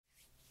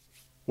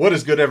What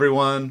is good,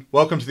 everyone?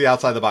 Welcome to the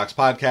Outside the Box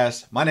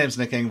podcast. My name is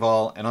Nick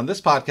Engvall, and on this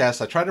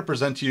podcast, I try to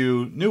present to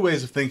you new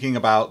ways of thinking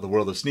about the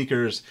world of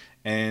sneakers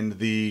and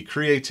the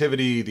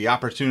creativity, the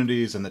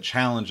opportunities, and the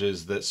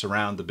challenges that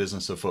surround the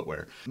business of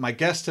footwear. My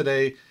guest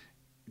today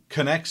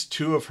connects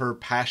two of her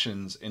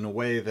passions in a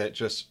way that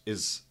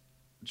is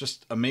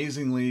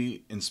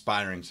amazingly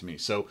inspiring to me.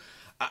 So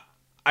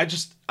I'm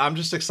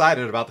just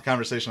excited about the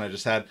conversation I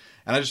just had,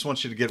 and I just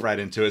want you to get right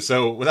into it.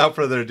 So without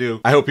further ado,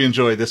 I hope you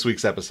enjoy this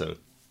week's episode.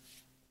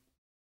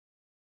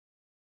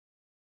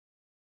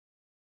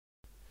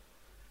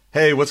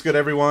 Hey, what's good,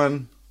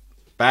 everyone?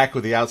 Back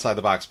with the Outside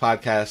the Box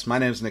podcast. My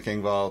name is Nick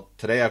Engvall.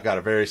 Today I've got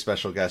a very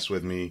special guest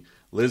with me,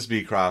 Liz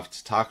Beecroft,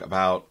 to talk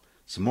about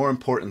some more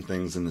important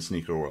things in the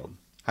sneaker world.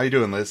 How you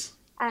doing, Liz?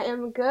 I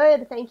am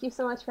good. Thank you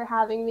so much for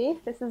having me.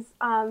 This is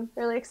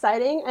really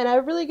exciting and a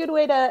really good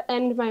way to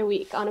end my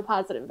week on a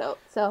positive note.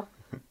 So,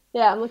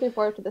 yeah, I'm looking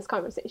forward to this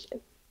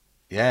conversation.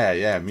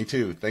 Yeah, me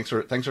too. Thanks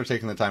for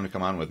taking the time to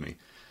come on with me.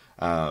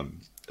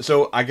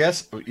 So I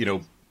guess,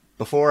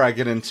 before I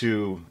get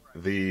into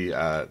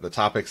the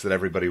topics that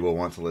everybody will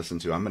want to listen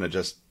to, I'm going to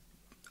just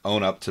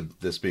own up to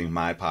this being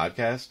my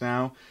podcast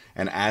now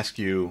and ask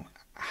you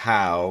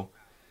how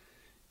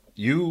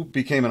you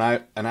became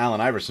an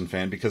Allen Iverson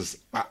fan, because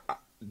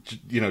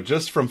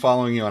just from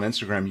following you on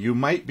Instagram, you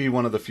might be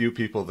one of the few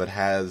people that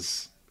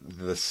has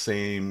the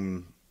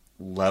same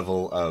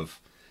level of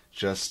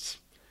just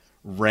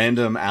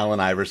random Allen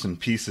Iverson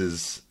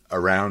pieces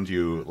around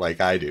you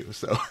like I do.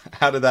 So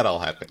how did that all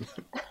happen?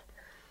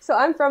 So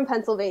I'm from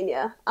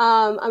Pennsylvania.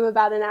 I'm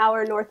about an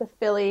hour north of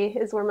Philly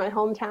is where my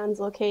hometown's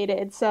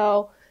located.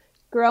 So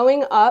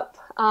growing up,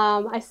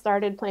 I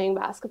started playing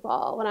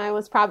basketball when I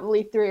was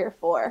probably 3 or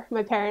 4.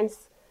 My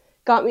parents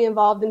got me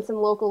involved in some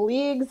local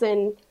leagues,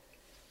 and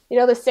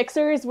the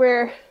Sixers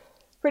were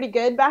pretty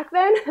good back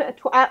then.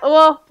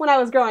 Well, when I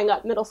was growing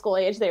up, middle school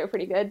age, they were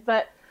pretty good.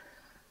 But,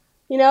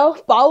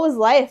 ball was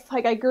life.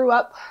 Like, I grew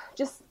up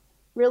just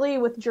really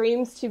with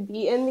dreams to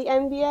be in the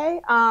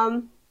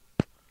NBA.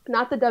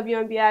 Not the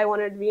WNBA. I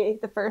wanted to be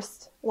the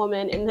first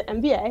woman in the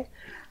NBA.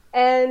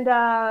 And,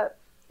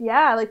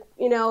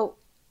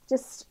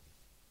 just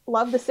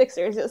love the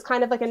Sixers. It was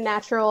kind of like a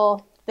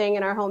natural thing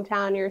in our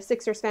hometown. You're a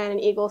Sixers fan, an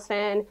Eagles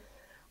fan,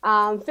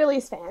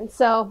 Phillies fan,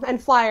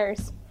 and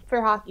Flyers for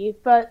hockey.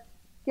 But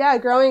yeah,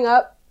 growing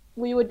up,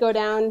 we would go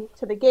down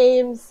to the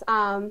games,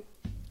 and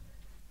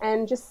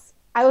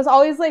I was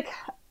always like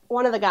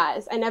one of the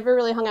guys. I never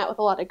really hung out with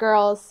a lot of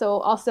girls, so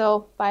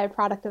also by a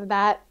product of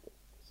that,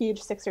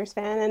 huge Sixers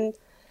fan.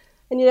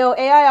 And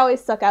AI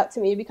always stuck out to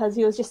me because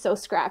he was just so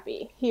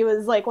scrappy. He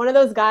was like one of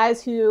those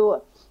guys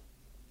who,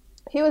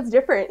 he was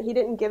different. He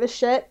didn't give a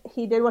shit.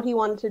 He did what he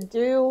wanted to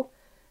do,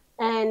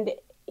 and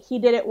he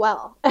did it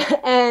well.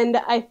 And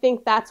I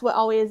think that's what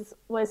always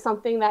was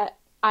something that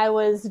I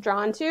was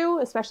drawn to,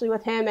 especially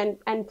with him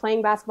and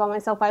playing basketball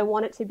myself. I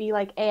want it to be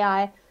like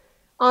AI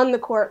on the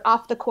court,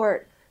 off the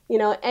court,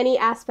 any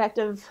aspect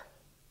of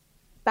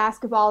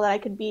basketball that I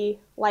could be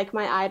like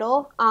my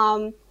idol.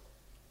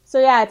 So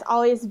yeah, it's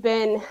always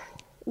been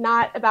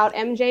not about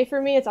MJ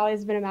for me. It's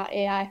always been about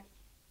AI.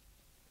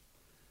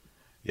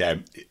 Yeah,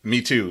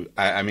 me too.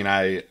 I mean,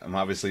 I'm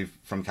obviously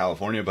from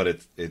California,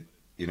 but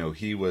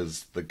he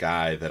was the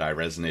guy that I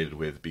resonated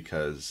with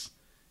because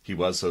he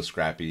was so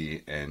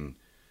scrappy, and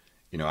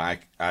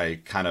I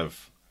kind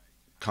of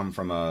come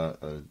from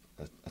a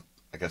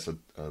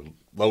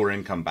lower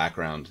income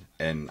background,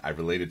 and I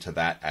related to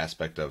that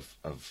aspect of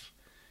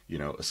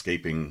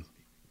escaping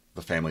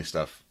the family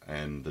stuff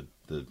and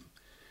the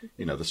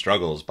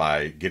struggles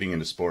by getting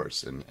into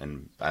sports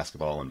and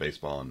basketball and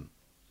baseball and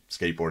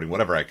skateboarding,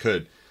 whatever I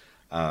could.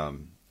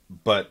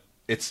 But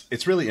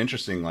it's really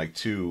interesting, like,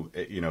 too,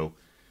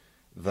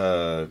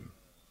 the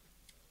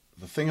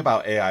thing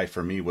about AI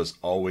for me was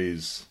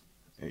always,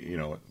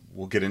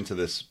 we'll get into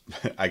this,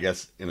 I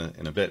guess, in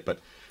a bit, but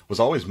was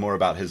always more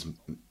about his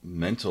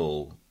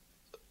mental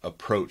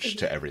approach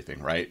to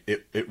everything, right?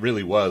 It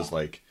really was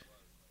like,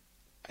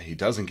 he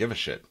doesn't give a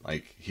shit.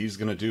 Like, he's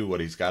going to do what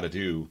he's got to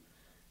do,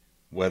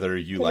 whether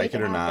you like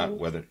it or not,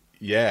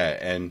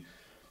 and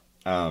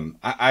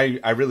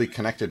I really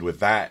connected with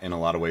that in a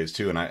lot of ways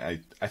too. And I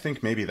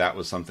think maybe that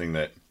was something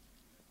that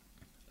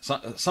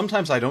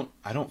sometimes I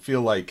don't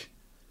feel like,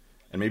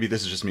 and maybe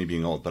this is just me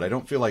being old, but I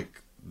don't feel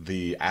like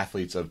the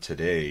athletes of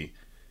today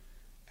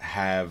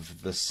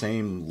have the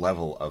same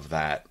level of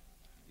that.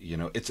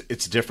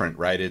 It's different,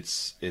 right?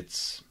 It's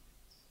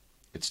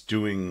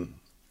doing,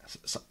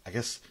 I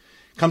guess,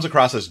 comes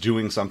across as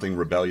doing something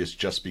rebellious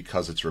just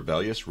because it's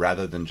rebellious,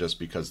 rather than just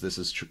because this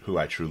is who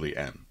I truly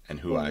am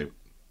and who I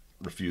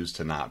refuse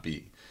to not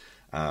be.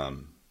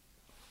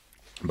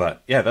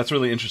 But yeah, that's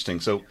really interesting.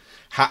 So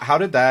how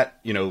did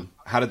that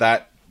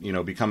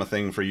become a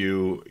thing for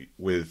you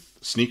with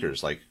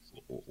sneakers? Like,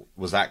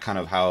 was that kind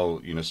of how,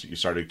 you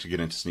started to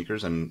get into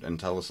sneakers, and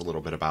tell us a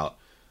little bit about,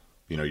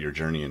 your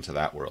journey into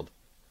that world?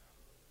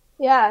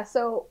 Yeah.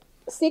 So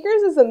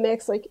sneakers is a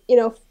mix, like,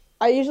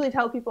 I usually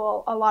tell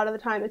people a lot of the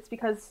time it's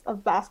because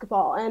of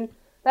basketball, and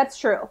that's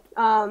true.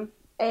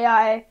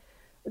 AI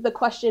the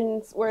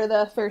questions were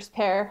the first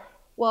pair,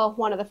 well,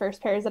 one of the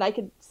first pairs that I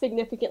could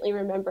significantly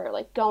remember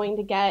like going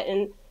to get,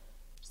 and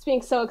just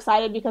being so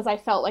excited because I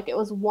felt like it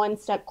was one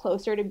step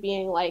closer to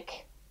being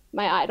like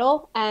my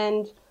idol.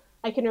 And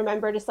I can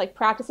remember just like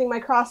practicing my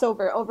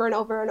crossover over and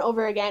over and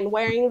over again,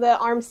 wearing the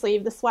arm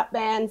sleeve, the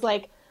sweatbands.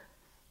 Like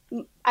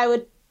I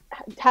would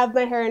have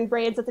my hair in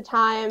braids at the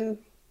time.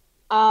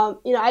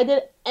 I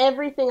did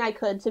everything I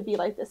could to be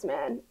like this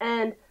man.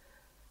 And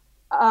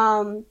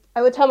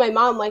I would tell my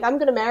mom, like, I'm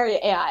going to marry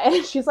AI.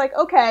 And she's like,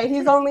 okay,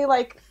 he's only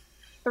like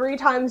 3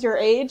 times your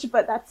age,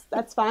 but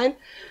that's fine.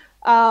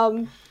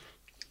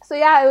 So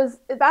yeah, it was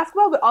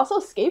basketball, but also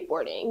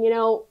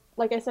skateboarding.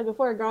 Like I said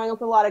before, growing up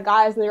with a lot of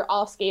guys, and they're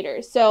all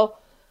skaters. So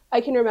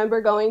I can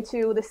remember going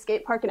to the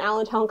skate park in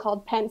Allentown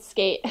called Penn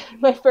Skate.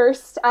 My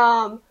first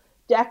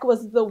deck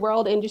was the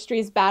World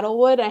Industries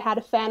Battlewood. I had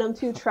a Phantom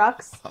 2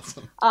 trucks,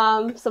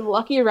 awesome. Some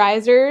Lucky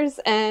Risers,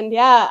 and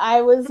yeah,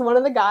 I was one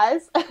of the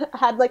guys. I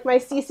had like my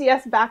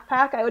CCS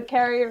backpack I would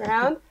carry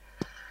around.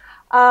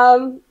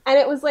 And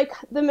it was like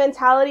the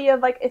mentality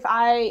of like, if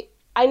I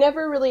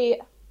never really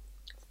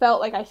felt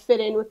like I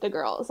fit in with the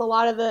girls. A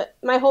lot of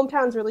my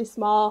hometown's really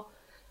small,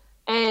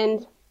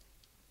 and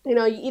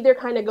you either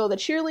kind of go the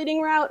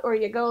cheerleading route or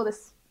you go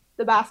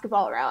the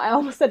basketball route. I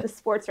almost said the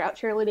sports route.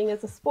 Cheerleading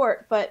is a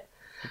sport, but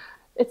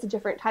it's a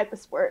different type of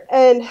sport.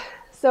 And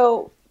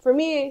so for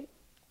me,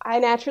 I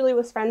naturally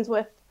was friends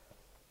with,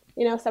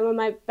 some of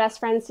my best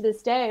friends to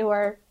this day who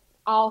are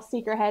all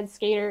sneakerhead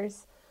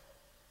skaters,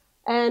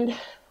 and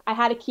I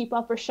had to keep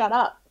up or shut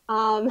up.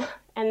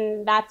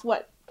 And that's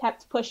what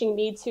kept pushing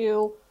me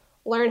to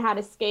learn how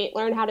to skate,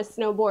 learn how to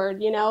snowboard,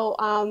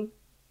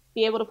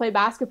 be able to play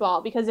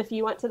basketball. Because if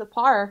you went to the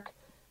park,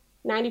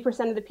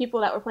 90% of the people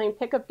that were playing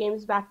pickup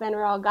games back then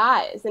were all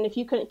guys. And if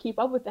you couldn't keep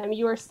up with them,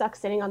 you were stuck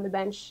sitting on the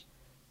bench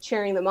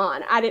cheering them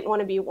on. I didn't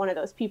want to be one of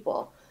those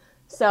people.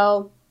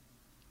 So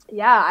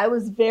yeah, I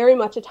was very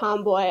much a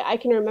tomboy. I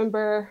can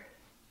remember,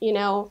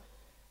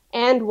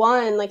 and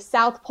one, like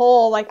South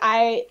Pole, like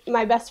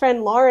my best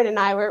friend Lauren and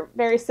I were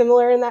very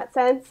similar in that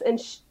sense. And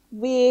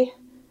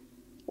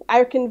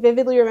I can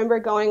vividly remember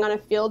going on a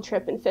field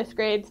trip in 5th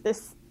grade to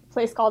this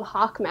place called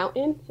Hawk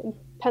Mountain in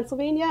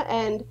Pennsylvania,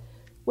 and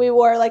we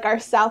wore like our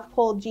South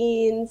Pole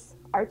jeans,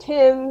 our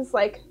Timbs,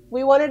 like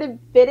we wanted to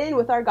fit in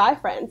with our guy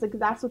friends, like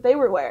that's what they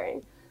were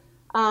wearing.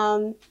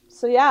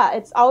 So yeah,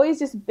 it's always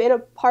just been a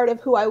part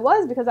of who I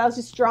was, because I was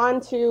just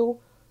drawn to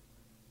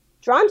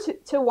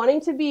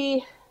wanting to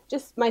be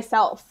just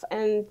myself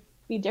and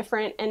be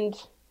different and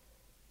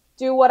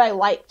do what I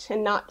liked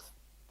and not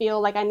feel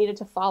like I needed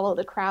to follow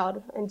the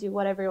crowd and do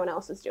what everyone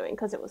else was doing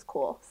because it was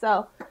cool.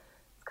 So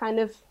it's kind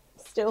of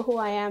still who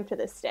I am to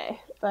this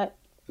day. But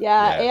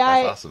yeah,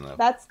 AI, that's awesome though.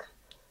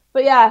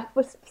 But yeah,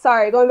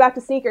 sorry, going back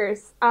to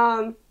sneakers,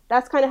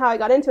 that's kind of how I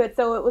got into it.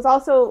 So it was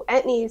also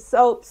Etnies,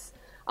 Soaps,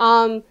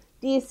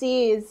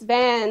 DCs,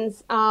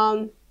 Vans,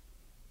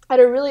 at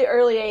a really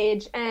early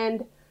age.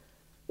 And,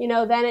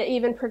 then it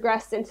even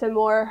progressed into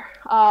more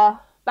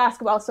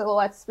basketball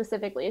silhouettes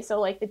specifically.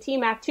 So like the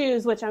T-Mac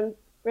 2s, which I'm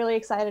really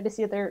excited to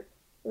see that they're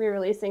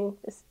re-releasing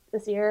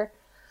this year.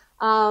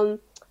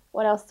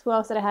 What else? Who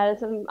else did I have?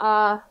 Some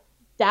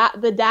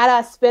the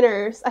Dada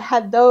spinners. I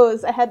had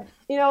those. I had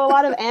a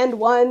lot of and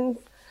ones.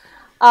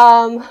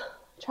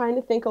 Trying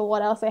to think of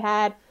what else I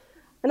had.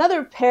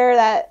 Another pair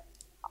that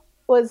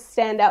was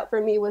standout for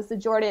me was the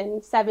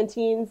Jordan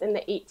 17s and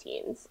the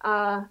 18s,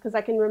 because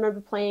I can remember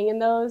playing in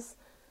those.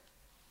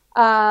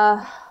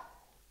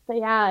 But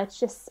yeah, it's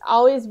just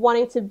always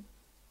wanting to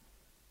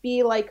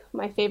be like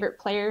my favorite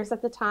players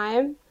at the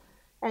time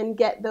and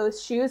get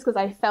those shoes, because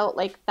I felt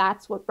like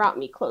that's what brought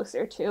me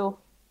closer to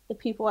the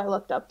people I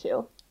looked up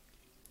to.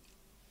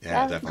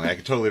 Yeah, definitely. I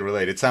can totally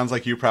relate. It sounds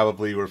like you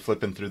probably were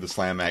flipping through the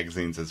Slam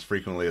magazines as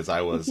frequently as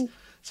I was.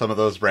 Some of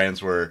those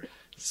brands were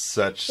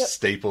such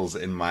staples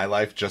in my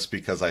life just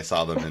because I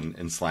saw them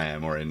in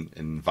Slam or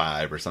in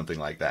Vibe or something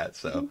like that.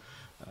 So,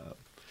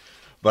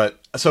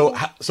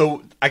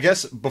 so I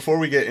guess before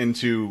we get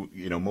into,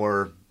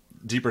 more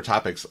deeper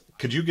topics,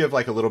 could you give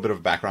like a little bit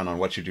of background on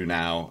what you do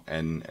now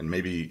and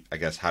maybe, I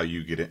guess, how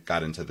you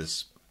got into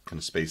this kind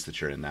of space that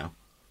you're in now?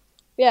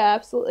 Yeah,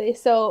 absolutely.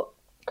 So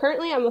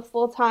currently I'm a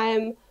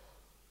full-time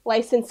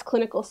licensed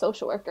clinical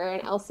social worker, an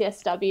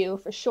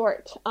LCSW for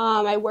short.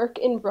 I work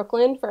in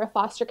Brooklyn for a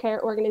foster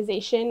care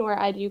organization where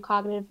I do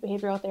cognitive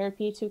behavioral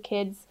therapy to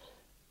kids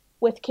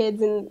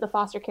in the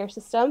foster care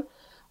system.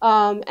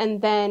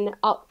 And then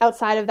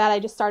outside of that, I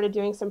just started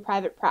doing some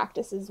private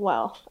practice as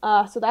well.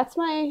 So that's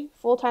my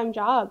full-time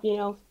job,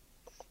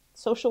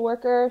 social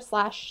worker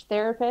 /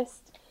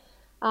 therapist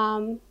 /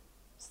 sneakerhead,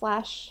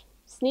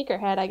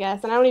 I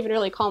guess. And I don't even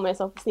really call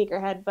myself a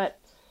sneakerhead, but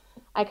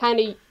I kind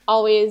of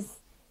always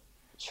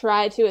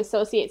try to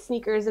associate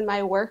sneakers in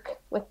my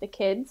work with the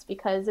kids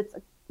because it's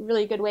a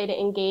really good way to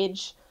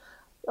engage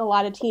a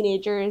lot of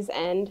teenagers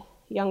and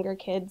younger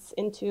kids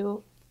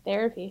into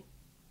therapy.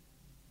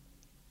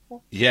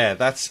 Yeah,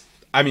 that's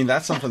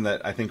something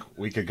that I think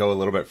we could go a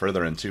little bit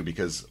further into,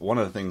 because one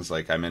of the things,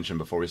 like I mentioned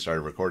before we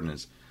started recording,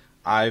 is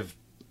I've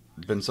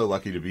been so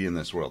lucky to be in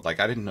this world. Like,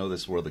 I didn't know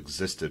this world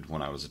existed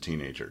when I was a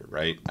teenager,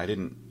 right? I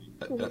didn't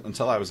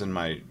until I was in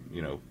my,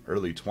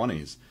 early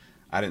 20s.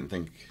 I didn't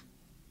think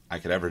I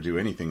could ever do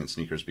anything in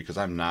sneakers because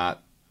I'm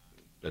not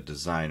a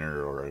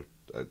designer or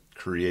a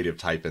creative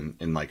type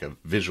in like a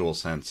visual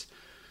sense.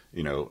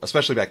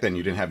 Especially back then,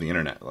 you didn't have the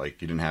internet.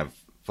 Like, you didn't have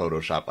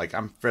Photoshop. Like,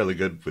 I'm fairly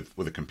good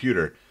with a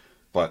computer,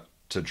 but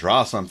to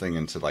draw something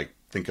and to like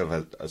think of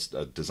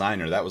a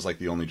designer, that was like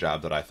the only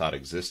job that I thought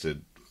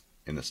existed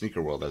in the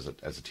sneaker world as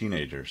a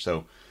teenager.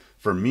 So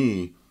for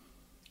me,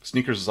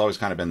 sneakers has always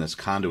kind of been this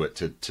conduit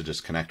to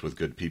just connect with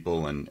good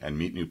people and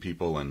meet new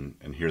people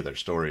and hear their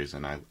stories.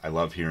 And I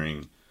love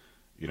hearing,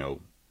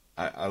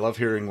 I love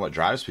hearing what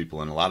drives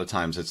people. And a lot of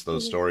times it's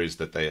those stories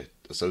that they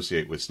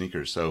associate with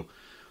sneakers. So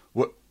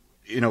what,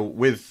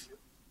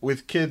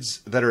 with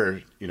kids that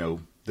are,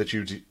 that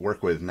you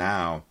work with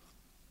now,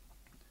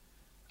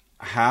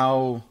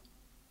 how,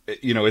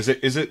 is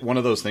it one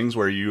of those things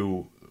where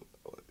you,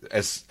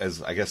 as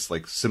I guess,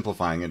 like,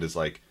 simplifying it, is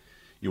like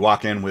you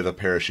walk in with a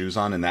pair of shoes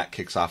on and that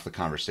kicks off the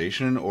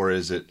conversation? Or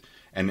is it,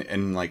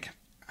 and like,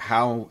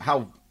 how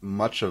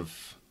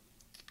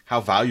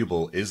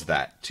valuable is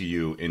that to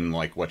you in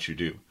like what you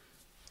do?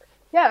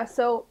 Yeah,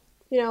 so,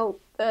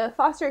 the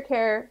foster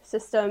care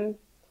system,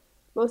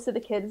 most of the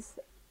kids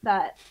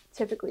that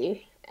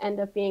typically end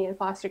up being in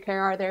foster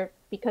care are there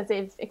because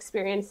they've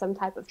experienced some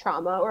type of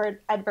trauma or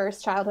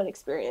adverse childhood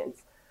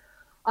experience.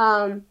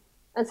 And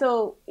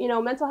so,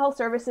 mental health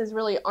services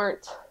really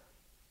aren't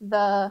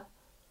the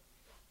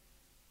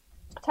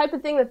type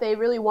of thing that they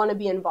really want to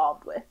be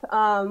involved with.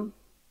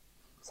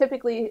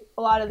 Typically,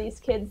 a lot of these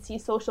kids see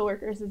social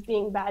workers as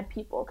being bad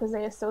people because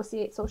they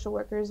associate social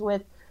workers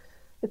with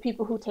the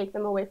people who take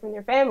them away from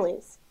their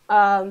families.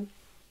 So,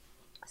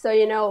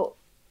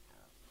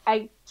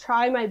 I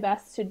try my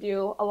best to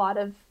do a lot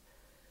of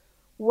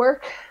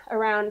work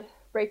around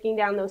breaking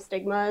down those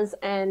stigmas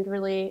and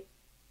really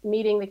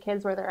meeting the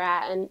kids where they're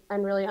at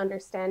and really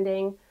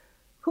understanding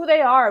who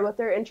they are, what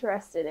they're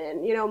interested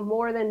in,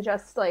 more than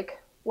just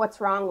like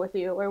what's wrong with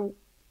you. Or,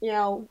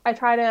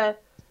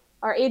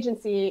 our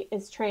agency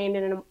is trained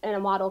in a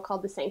model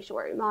called the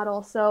sanctuary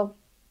model. So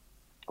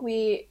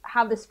we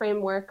have this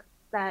framework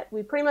that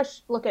we pretty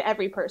much look at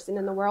every person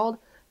in the world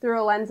through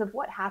a lens of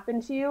what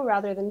happened to you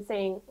rather than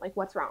saying like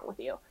what's wrong with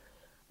you.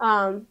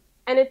 And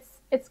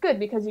it's good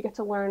because you get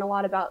to learn a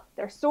lot about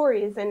their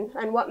stories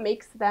and what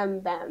makes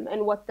them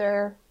and what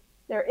they're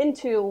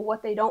into,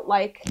 what they don't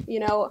like,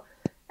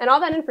 and all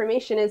that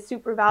information is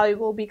super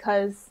valuable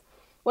because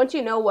once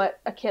you know what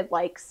a kid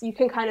likes, you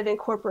can kind of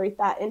incorporate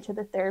that into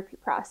the therapy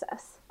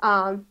process.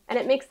 And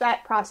it makes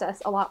that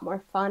process a lot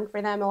more fun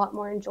for them, a lot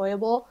more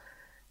enjoyable,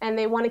 and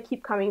they want to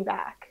keep coming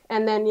back.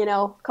 And then,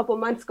 a couple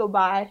months go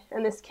by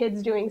and this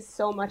kid's doing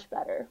so much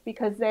better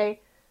because they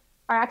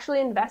are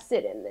actually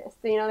invested in this.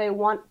 They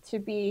want to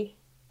be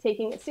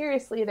taking it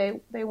seriously.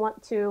 They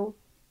want to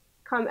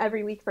come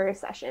every week for a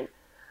session.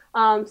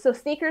 So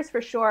sneakers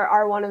for sure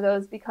are one of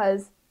those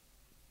because,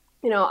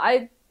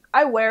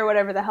 I wear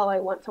whatever the hell I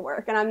want to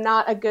work, and I'm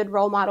not a good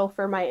role model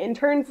for my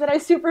interns that I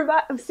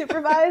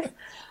supervise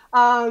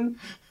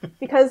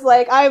because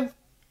like I've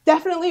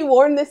definitely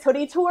worn this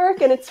hoodie to work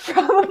and it's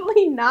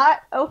probably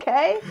not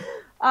okay.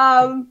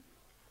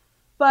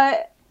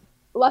 But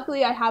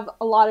luckily I have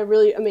a lot of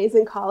really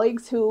amazing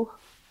colleagues who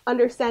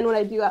understand what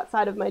I do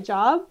outside of my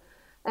job,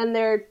 and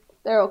they're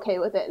okay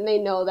with it, and they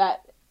know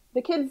that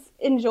the kids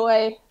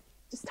enjoy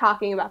just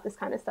talking about this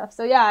kind of stuff.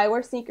 So yeah, I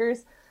wear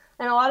sneakers,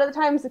 and a lot of the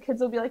times the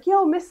kids will be like,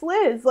 yo, Miss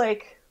Liz,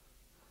 like,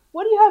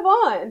 what do you have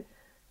on? And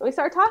we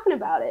start talking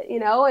about it,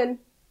 and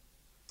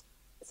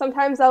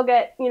sometimes I'll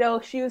get,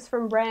 shoes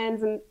from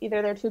brands and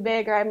either they're too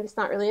big or I'm just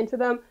not really into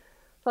them.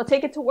 So I'll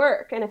take it to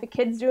work. And if a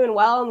kid's doing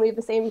well and we have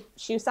the same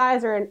shoe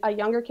size or a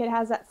younger kid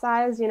has that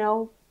size,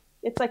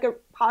 it's like a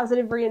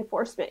positive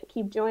reinforcement.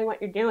 Keep doing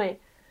what you're doing.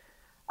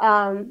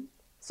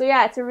 So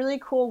yeah, it's a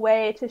really cool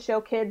way to show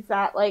kids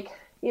that like,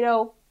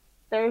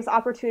 there's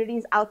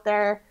opportunities out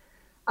there.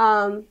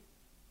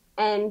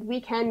 And we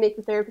can make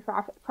the therapy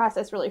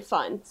process really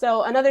fun.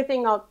 So another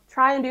thing I'll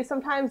try and do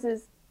sometimes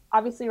is,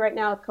 obviously right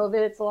now with COVID,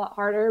 it's a lot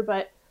harder,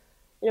 but,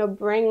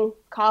 bring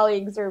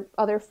colleagues or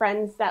other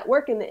friends that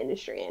work in the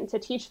industry and to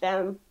teach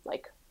them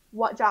like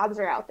what jobs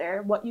are out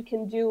there, what you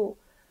can do.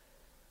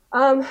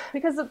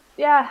 Because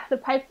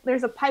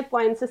there's a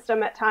pipeline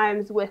system at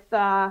times with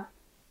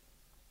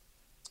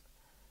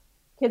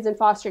kids in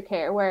foster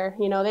care where,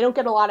 they don't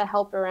get a lot of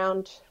help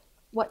around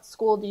what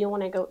school do you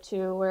want to go to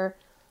or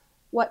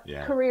what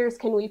careers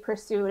can we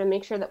pursue to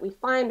make sure that we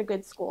find a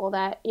good school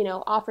that,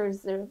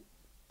 offers the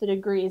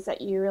degrees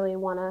that you really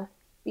want to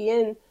be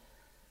in.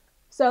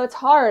 So it's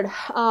hard.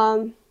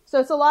 So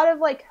it's a lot of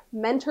like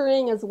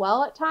mentoring as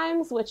well at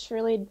times, which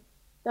really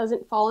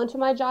doesn't fall into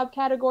my job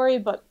category,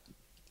 but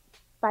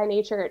by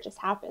nature, it just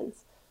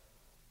happens.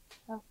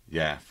 So.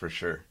 Yeah, for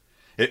sure.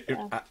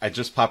 I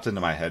just popped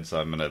into my head, so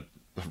I'm going to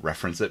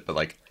reference it. But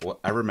like,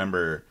 I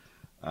remember,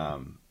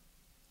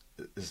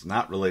 it's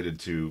not related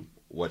to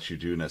what you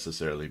do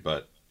necessarily,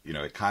 but,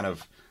 it kind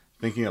of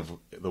thinking of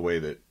the way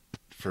that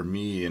for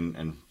me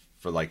and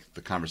for like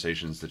the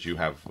conversations that you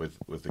have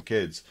with the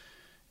kids,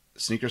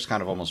 sneakers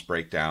kind of almost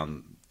break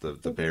down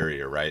the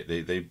barrier, right?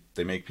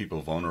 They make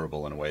people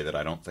vulnerable in a way that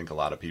I don't think a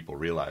lot of people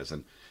realize.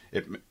 And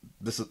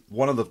this is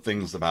one of the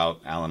things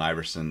about Allen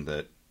Iverson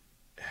that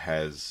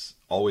has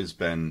always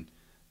been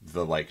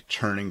the like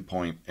turning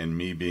point in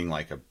me being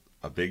like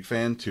a big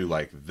fan to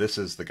like, this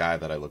is the guy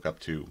that I look up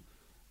to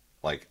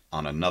like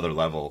on another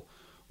level,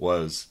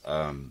 was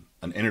an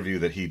interview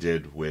that he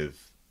did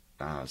with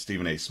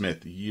Stephen A.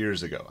 Smith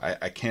years ago.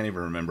 I can't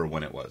even remember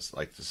when it was.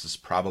 Like, this is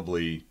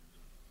probably,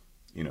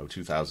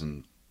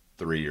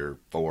 2003 or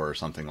 4 or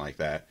something like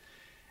that.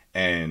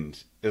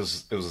 And it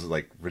was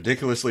like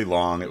ridiculously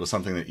long. It was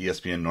something that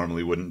ESPN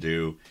normally wouldn't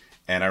do.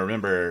 And I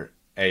remember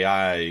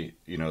AI,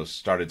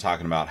 started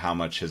talking about how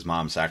much his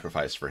mom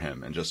sacrificed for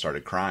him and just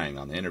started crying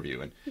on the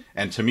interview.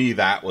 And to me,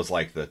 that was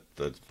like the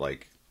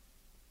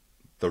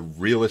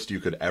realest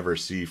you could ever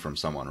see from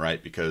someone,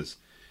 right? Because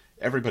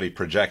everybody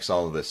projects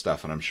all of this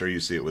stuff, and I'm sure you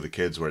see it with the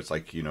kids where it's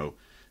like,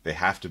 they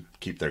have to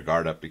keep their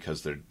guard up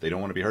because they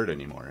don't want to be hurt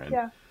anymore. And,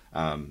 yeah.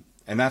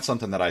 And that's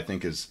something that I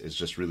think is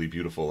just really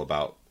beautiful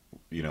about,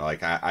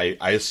 like I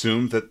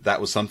assumed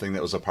that was something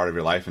that was a part of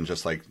your life and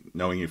just like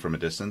knowing you from a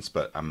distance,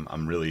 but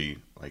I'm really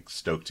like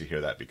stoked to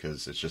hear that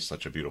because it's just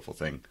such a beautiful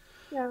thing.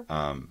 Yeah.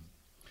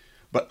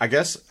 But I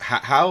guess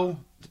how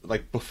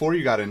like before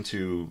you got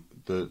into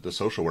the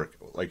social work,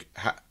 like,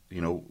 how,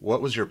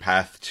 what was your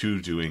path to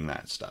doing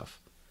that stuff?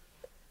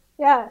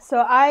 Yeah,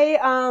 so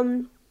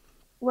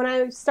when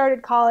I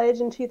started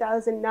college in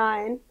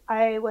 2009,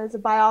 I was a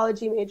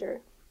biology major,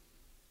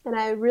 and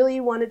I really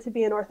wanted to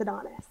be an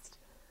orthodontist.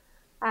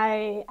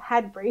 I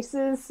had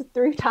braces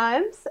 3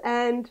 times,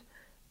 and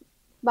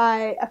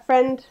my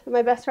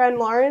best friend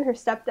Lauren, her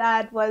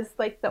stepdad was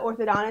like the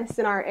orthodontist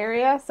in our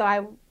area, so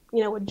I,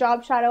 would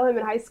job shadow him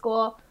in high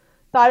school,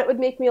 thought it would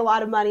make me a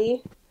lot of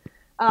money.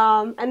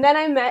 And then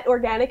I met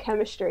organic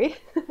chemistry,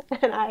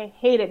 and I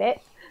hated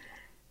it.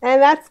 And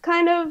that's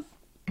kind of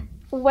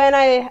when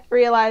I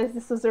realized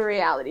this was a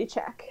reality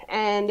check,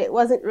 and it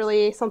wasn't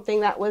really something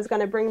that was going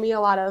to bring me a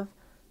lot of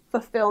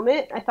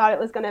fulfillment. I thought it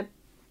was going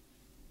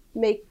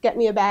to get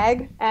me a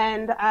bag,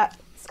 and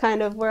that's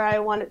kind of where I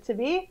want it to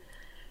be.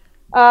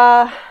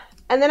 And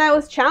then I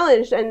was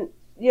challenged, and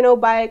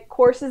by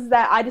courses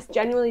that I just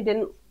genuinely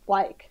didn't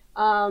like.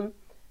 And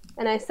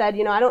I said,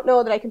 I don't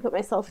know that I can put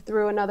myself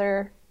through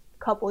another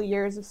couple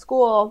years of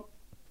school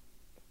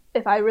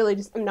if I really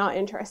just am not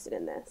interested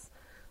in this.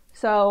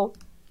 So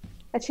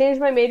I changed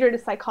my major to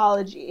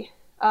psychology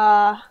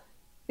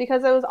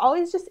because I was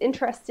always just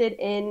interested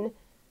in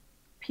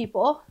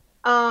people,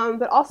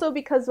 but also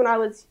because when I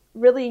was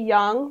really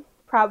young,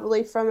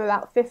 probably from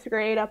about 5th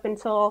grade up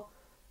until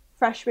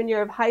freshman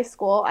year of high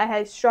school, I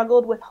had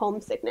struggled with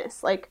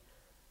homesickness. Like,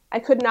 I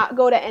could not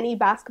go to any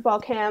basketball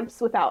camps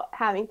without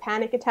having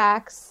panic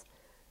attacks,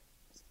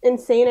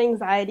 insane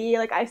anxiety.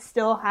 Like, I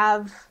still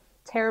have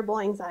terrible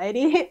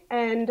anxiety,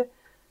 and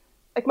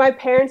like my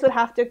parents would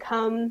have to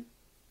come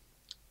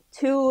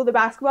to the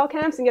basketball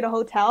camps and get a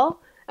hotel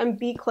and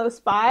be close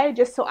by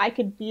just so I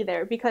could be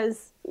there,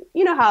 because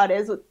you know how it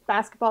is with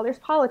basketball, there's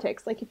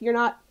politics. Like, if you're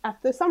not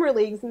at the summer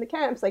leagues and the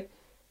camps, like,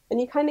 then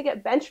you kind of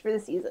get benched for the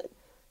season.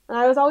 And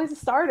I was always a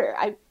starter.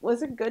 I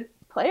was a good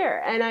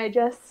player, and I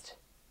just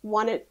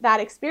wanted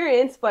that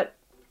experience, but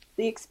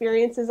the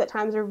experiences at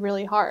times are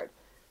really hard.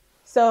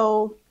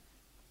 So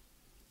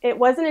it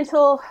wasn't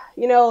until,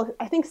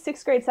 I think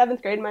 6th grade,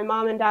 7th grade, my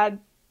mom and dad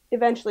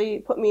eventually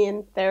put me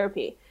in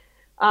therapy.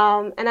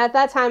 And at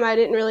that time, I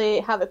didn't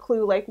really have a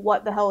clue, like,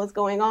 what the hell was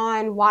going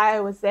on, why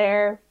I was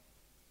there.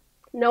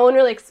 No one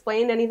really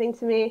explained anything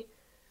to me.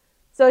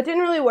 So it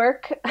didn't really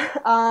work.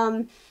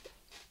 Ended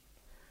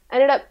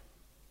up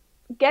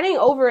getting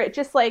over it,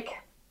 just like,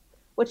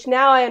 which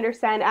now I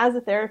understand as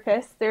a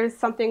therapist, there's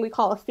something we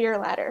call a fear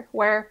ladder,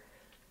 where,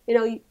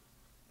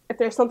 if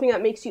there's something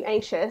that makes you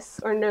anxious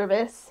or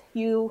nervous,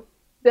 you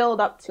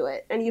build up to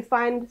it, and you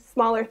find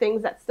smaller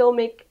things that still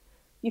make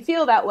you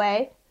feel that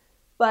way,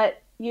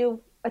 but you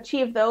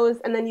achieve those,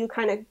 and then you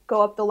kind of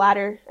go up the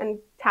ladder and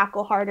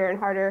tackle harder and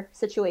harder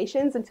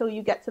situations until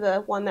you get to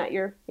the one that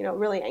you're,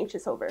 really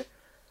anxious over.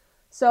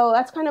 So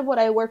that's kind of what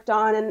I worked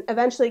on, and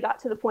eventually got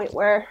to the point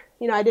where,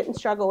 I didn't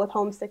struggle with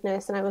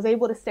homesickness, and I was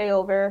able to stay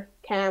over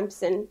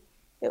camps, and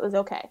it was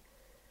okay.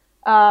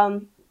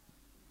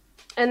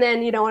 And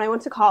then, when I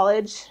went to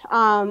college,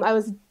 I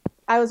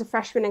was a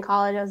freshman in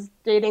college. I was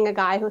dating a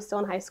guy who was still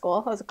in high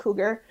school. I was a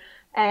cougar,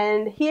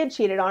 and he had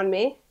cheated on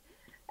me.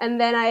 And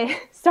then I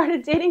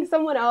started dating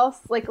someone else,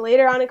 like,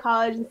 later on in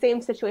college, and the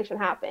same situation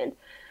happened.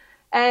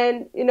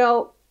 And,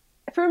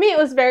 for me, it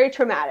was very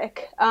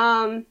traumatic.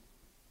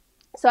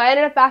 So I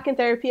ended up back in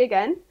therapy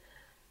again.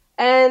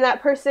 And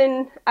that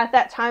person, at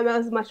that time, I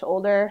was much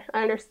older.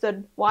 I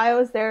understood why I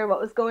was there, what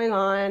was going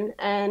on,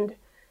 and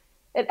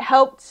it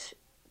helped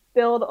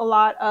build a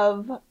lot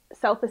of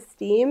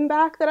self-esteem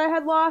back that I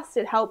had lost.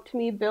 It helped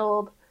me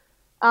build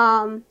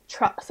some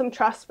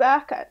trust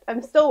back.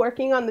 I'm still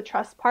working on the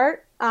trust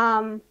part.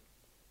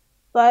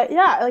 But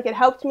yeah, like, it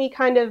helped me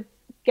kind of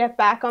get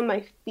back on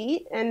my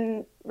feet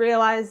and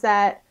realize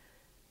that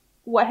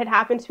what had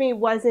happened to me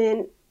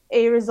wasn't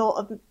a result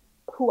of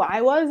who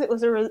I was.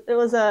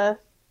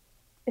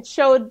 It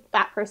showed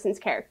that person's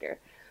character.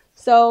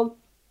 So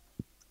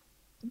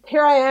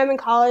here I am in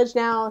college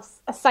now,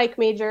 a psych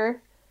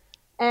major,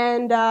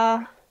 and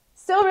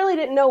still really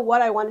didn't know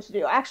what I wanted to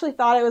do. I actually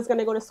thought I was going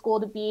to go to school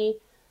to be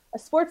a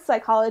sports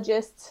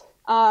psychologist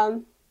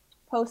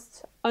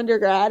post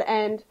undergrad,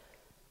 and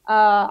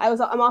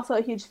I'm also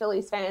a huge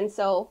Phillies fan.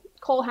 So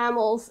Cole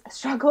Hamels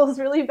struggles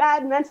really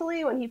bad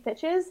mentally when he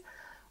pitches.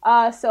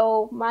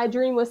 So my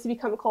dream was to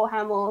become Cole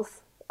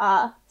Hamels,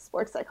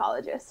 sports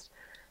psychologist,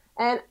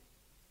 and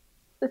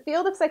the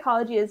field of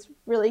psychology is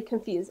really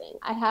confusing.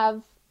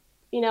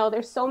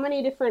 There's so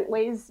many different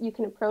ways you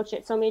can approach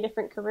it, so many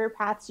different career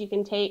paths you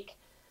can take.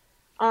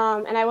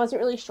 And I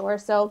wasn't really sure.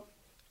 So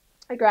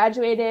I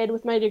graduated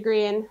with my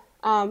degree in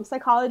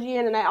psychology,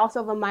 and then I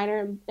also have a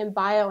minor in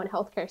bio and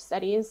healthcare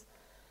studies.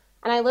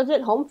 And I lived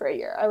at home for a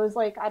year. I was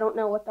like, I don't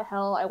know what the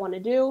hell I want to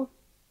do.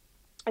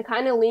 I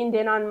kind of leaned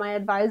in on my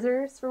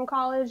advisors from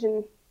college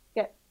and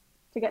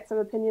get some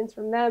opinions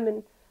from them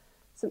and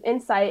some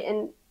insight.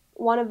 And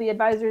one of the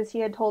advisors, he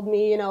had told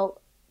me,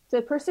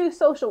 to pursue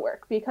social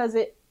work because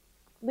it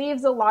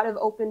leaves a lot of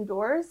open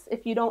doors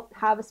if you don't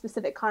have a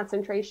specific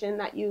concentration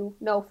that you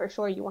know for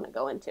sure you want to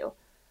go into.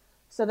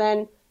 So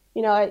then,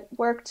 I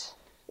worked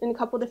in a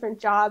couple different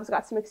jobs,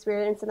 got some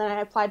experience, and then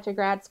I applied to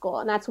grad school,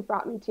 and that's what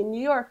brought me to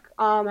New York.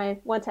 I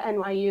went to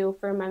NYU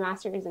for my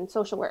master's in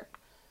social work.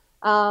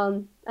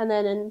 And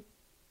then in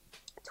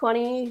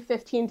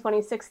 2015,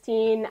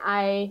 2016,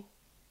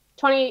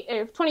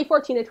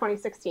 2014 to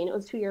 2016, it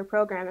was a 2-year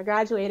program. I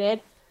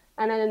graduated,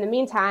 and then in the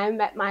meantime,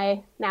 met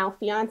my now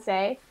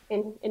fiance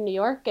in New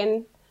York,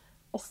 and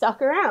I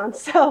stuck around.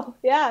 So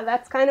yeah,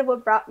 that's kind of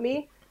what brought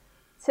me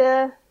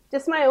to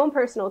just my own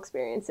personal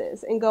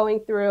experiences and going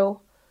through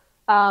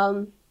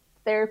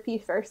therapy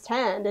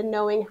firsthand and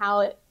knowing how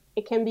it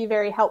can be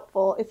very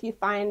helpful if you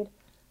find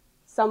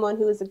someone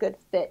who is a good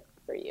fit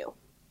for you.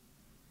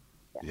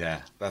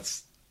 Yeah,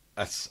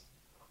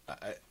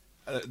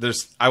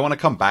 I want to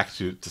come back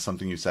to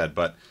something you said,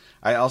 but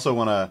I also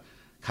want to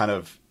kind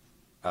of,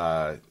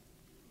 I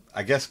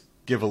guess,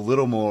 give a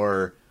little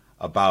more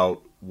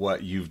about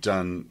what you've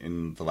done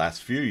in the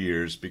last few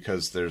years,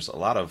 because there's a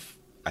lot of,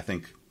 I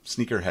think,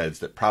 sneakerheads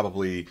that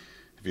probably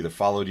have either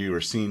followed you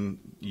or seen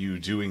you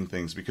doing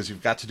things, because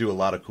you've got to do a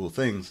lot of cool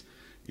things,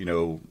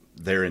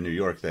 there in New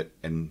York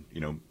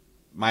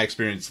my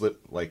experience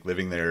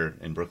living there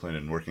in Brooklyn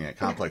and working at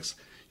Complex,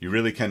 you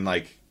really can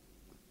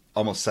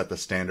almost set the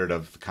standard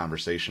of the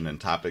conversation and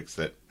topics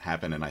that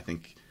happen. And I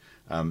think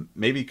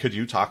maybe could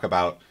you talk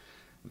about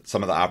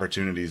some of the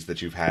opportunities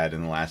that you've had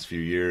in the last few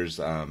years,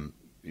 and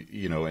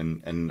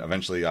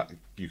eventually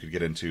you could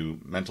get into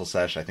Mental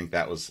Sesh. I think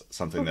that was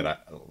something that I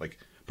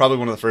probably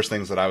one of the first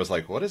things that I was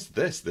like, what is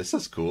this? This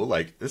is cool.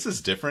 This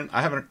is different.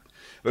 It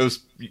was,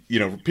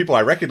 people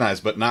I recognize,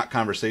 but not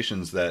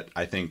conversations that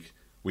I think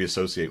we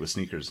associate with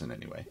sneakers in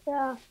any way.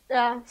 Yeah.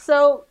 Yeah.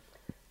 So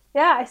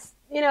yeah,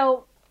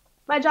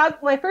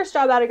 my first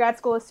job out of grad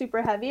school was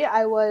super heavy.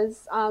 I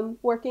was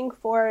working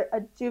for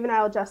a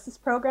juvenile justice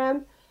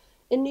program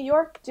in New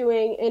York,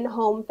 doing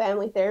in-home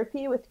family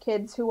therapy with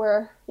kids who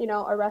were,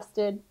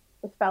 arrested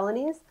with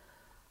felonies.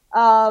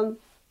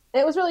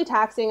 It was really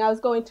taxing. I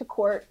was going to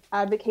court,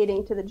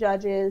 advocating to the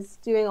judges,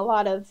 doing a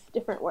lot of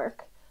different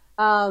work.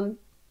 And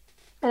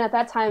at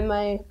that time,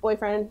 my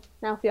boyfriend,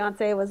 now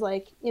fiance, was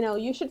like,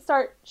 you should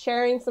start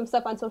sharing some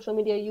stuff on social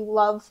media. You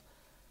love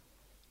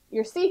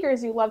your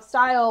sneakers, you love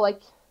style,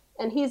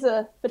 and he's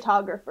a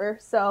photographer,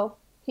 so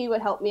he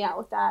would help me out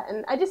with that.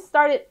 And I just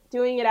started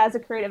doing it as a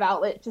creative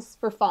outlet just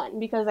for fun,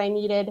 because I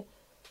needed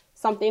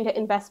something to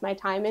invest my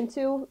time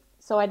into,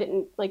 so I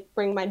didn't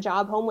bring my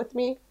job home with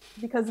me,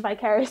 because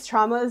vicarious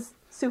trauma is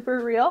super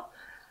real.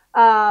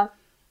 So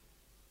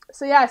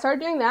yeah, I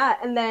started doing that.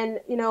 And then,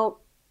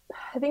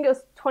 I think it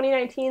was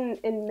 2019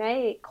 in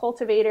May,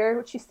 Cultivator,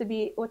 which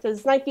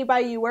is Nike by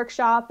You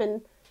Workshop,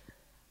 and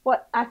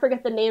I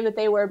forget the name that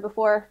they were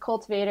before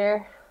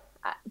Cultivator.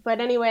 But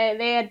anyway,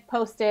 they had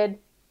posted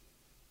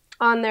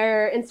on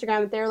their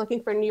Instagram that they were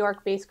looking for New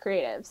York-based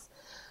creatives.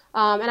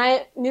 And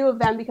I knew of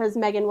them because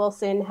Megan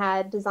Wilson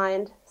had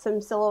designed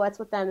some silhouettes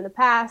with them in the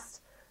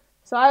past.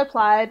 So I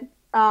applied.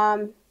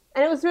 And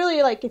it was really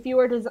if you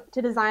were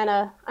to design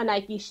a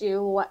Nike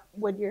shoe, what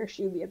would your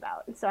shoe be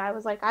about? And so I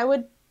was I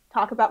would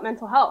talk about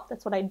mental health.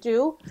 That's what I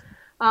do.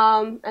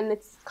 And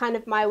it's kind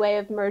of my way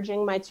of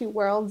merging my two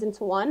worlds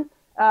into one.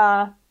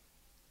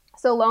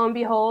 So lo and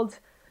behold,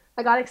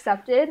 I got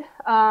accepted.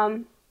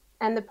 And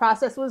the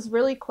process was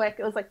really quick.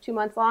 It was 2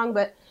 months long,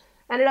 but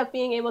ended up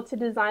being able to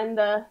design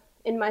the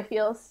In My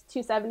Feels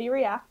 270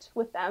 React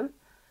with them.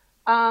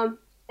 And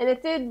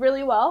it did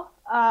really well.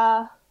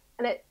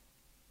 And it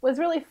was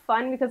really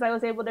fun because I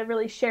was able to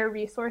really share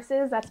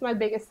resources. That's my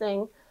biggest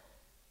thing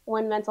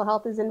when mental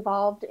health is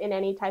involved in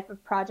any type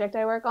of project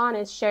I work on,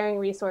 is sharing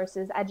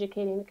resources,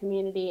 educating the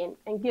community,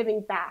 and giving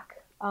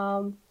back.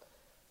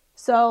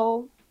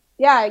 So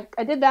yeah,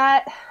 I did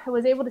that. I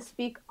was able to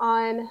speak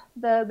on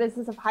the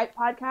Business of Hype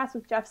podcast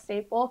with Jeff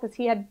Staple because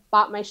he had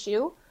bought my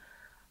shoe.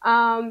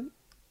 And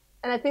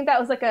I think that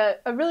was like a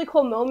really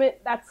cool moment.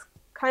 That's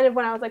kind of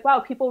when I was like, wow,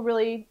 people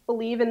really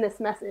believe in this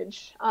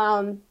message.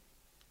 And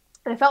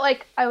I felt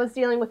like I was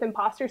dealing with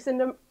imposter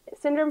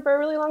syndrome for a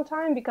really long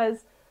time,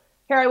 because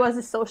here I was,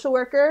 a social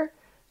worker,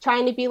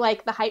 trying to be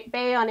like the hype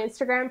bae on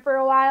Instagram for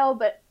a while,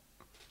 but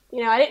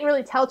I didn't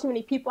really tell too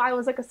many people I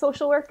was like a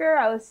social worker.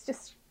 I was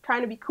just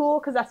trying to be cool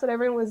because that's what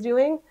everyone was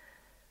doing,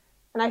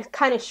 and I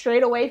kind of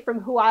strayed away from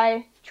who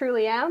I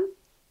truly am.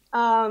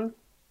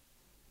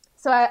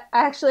 So I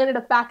actually ended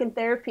up back in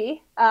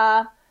therapy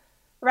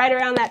right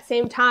around that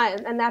same time,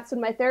 and that's when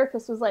my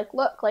therapist was like,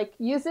 "Look, like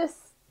use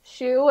this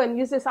shoe and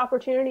use this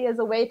opportunity as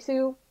a way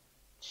to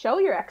show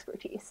your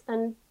expertise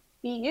and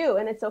be you,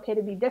 and it's okay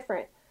to be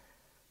different."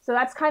 So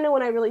that's kind of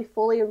when I really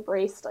fully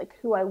embraced like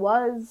who I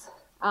was,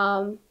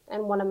 and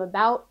what I'm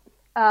about.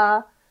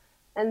 And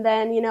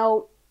then,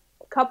 a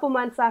couple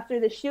months after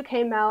the shoe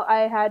came out,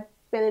 I had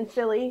been in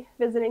Philly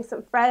visiting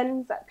some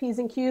friends at P's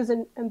and Q's,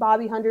 and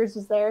Bobby Hunders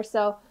was there.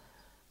 So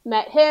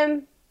met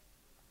him.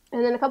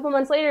 And then a couple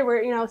months later,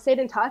 we're, stayed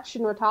in touch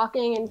and we're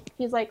talking, and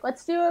he's like,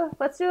 let's do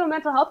a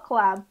mental health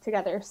collab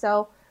together.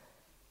 So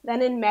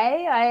then in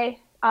May,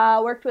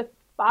 I worked with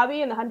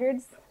Bobby and the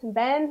Hundreds and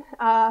Ben,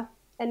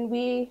 and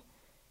we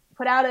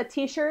put out a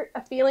t-shirt,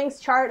 a feelings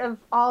chart of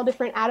all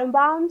different atom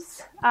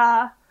bombs,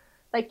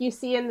 like you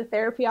see in the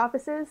therapy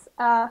offices,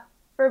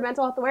 for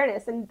mental health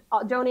awareness, and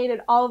donated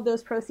all of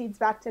those proceeds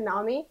back to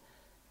NAMI.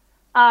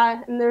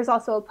 And there's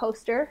also a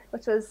poster,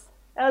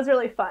 that was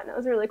really fun. It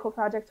was a really cool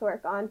project to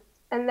work on.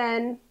 And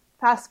then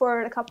fast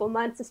forward a couple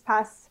months, this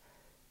past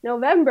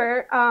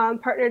November,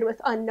 partnered with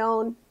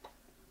Unknown,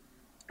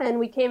 and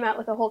we came out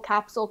with a whole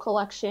capsule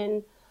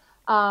collection.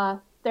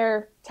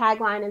 Their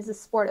tagline is the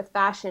sport of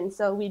fashion,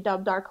 so we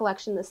dubbed our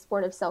collection the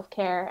sport of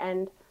self-care,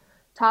 and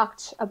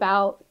talked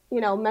about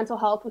mental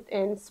health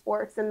within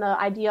sports and the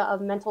idea of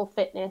mental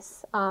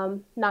fitness,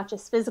 not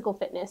just physical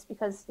fitness,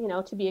 because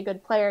to be a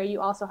good player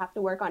you also have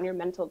to work on your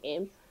mental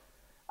game.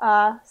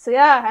 So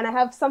yeah, and I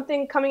have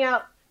something coming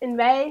out in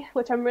May,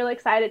 which I'm really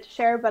excited to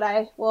share, but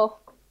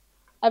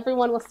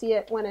everyone will see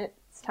it when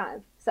it's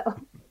time. So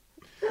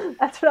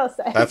that's what I'll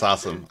say. That's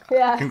awesome.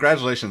 Yeah.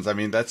 Congratulations. I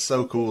mean, that's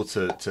so cool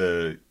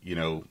to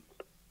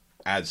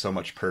add so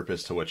much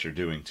purpose to what you're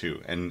doing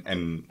too. And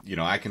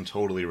I can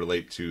totally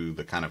relate to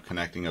the kind of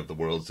connecting of the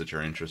worlds that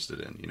you're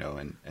interested in,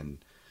 and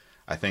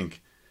I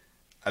think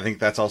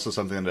that's also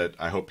something that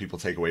I hope people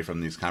take away from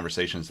these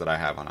conversations that I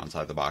have on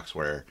Outside the Box,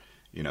 where,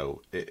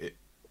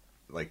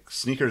 like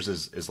sneakers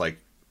is like,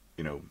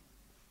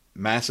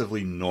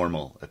 massively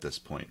normal at this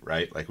point,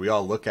 right? Like we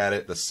all look at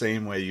it the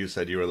same way you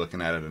said you were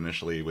looking at it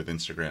initially with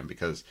Instagram,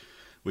 because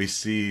we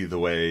see the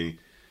way,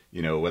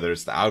 whether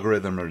it's the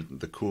algorithm or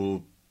the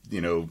cool,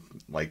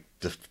 like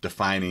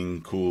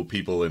defining cool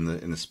people in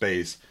the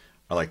space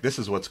are like, this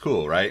is what's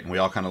cool, right? And we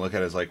all kind of look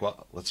at it as like,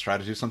 well, let's try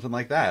to do something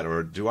like that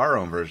or do our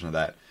own version of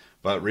that.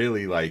 But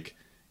really, like,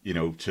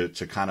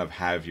 to kind of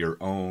have your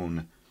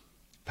own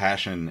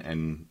passion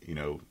and,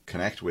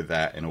 connect with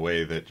that in a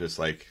way that just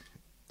like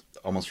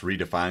almost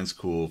redefines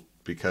cool,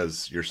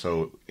 because you're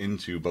so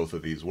into both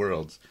of these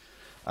worlds.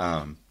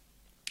 I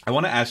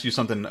want to ask you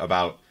something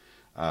about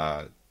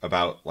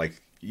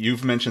like,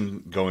 you've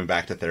mentioned going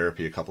back to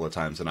therapy a couple of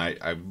times, and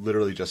I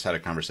literally just had a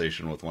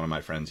conversation with one of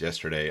my friends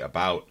yesterday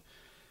about,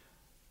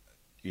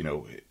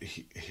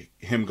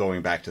 him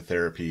going back to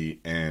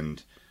therapy,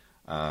 and,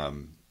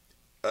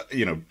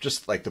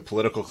 just like the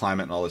political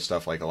climate and all this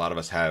stuff. Like a lot of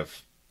us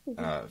have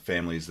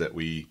families that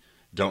we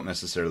don't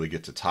necessarily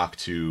get to talk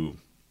to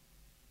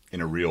in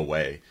a real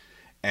way.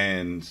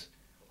 And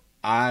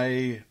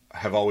I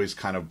have always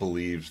kind of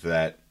believed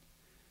that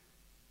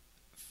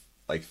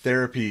like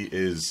therapy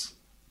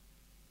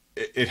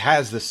it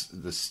has this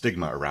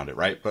stigma around it,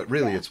 right? But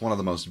really it's one of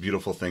the most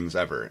beautiful things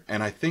ever.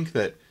 And I think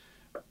that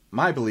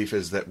my belief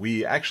is that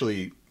we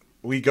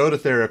go to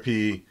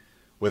therapy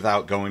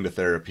without going to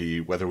therapy,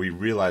 whether we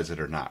realize it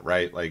or not,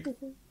 right? Like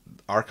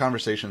our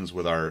conversations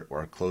with our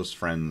close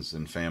friends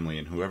and family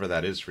and whoever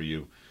that is for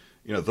you,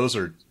 those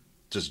are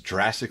just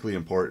drastically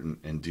important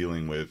in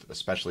dealing with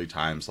especially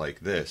times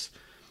like this.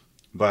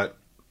 But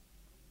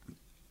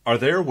are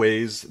there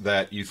ways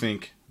that you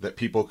think that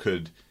people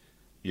could,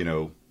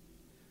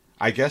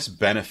 I guess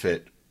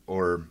benefit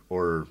or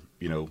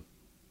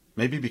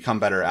maybe become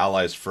better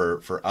allies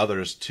for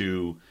others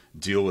to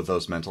deal with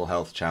those mental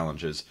health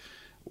challenges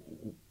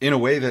in a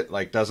way that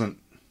like doesn't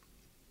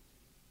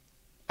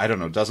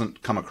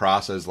come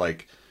across as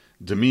like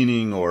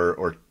demeaning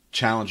or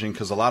challenging?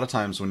 Because a lot of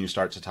times when you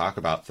start to talk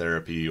about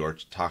therapy or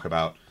to talk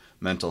about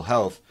mental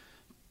health,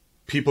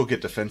 people get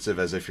defensive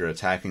as if you're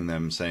attacking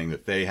them, saying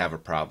that they have a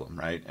problem,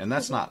 right? And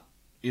that's not,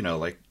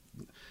 like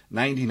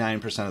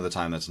 99% of the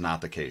time that's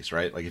not the case,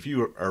 right? Like if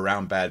you are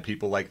around bad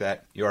people like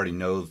that, you already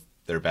know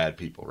they're bad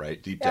people,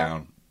 right? Deep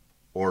down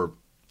or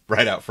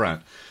right out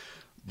front.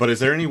 But are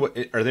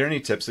there any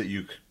tips that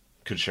you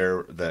could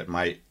share that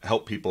might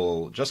help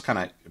people just kind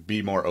of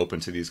be more open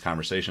to these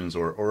conversations,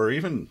 or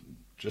even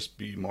just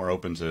be more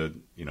open to,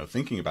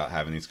 thinking about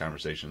having these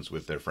conversations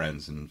with their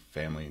friends and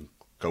family and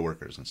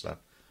coworkers and stuff?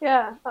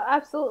 Yeah,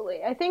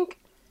 absolutely. I think,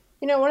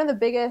 one of the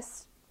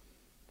biggest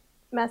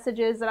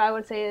messages that I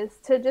would say is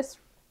to just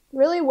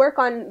really work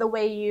on the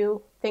way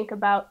you think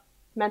about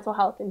mental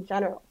health in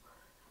general.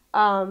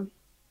 Um,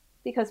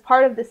 because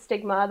part of the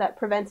stigma that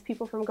prevents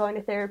people from going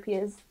to therapy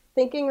is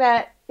thinking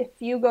that if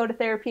you go to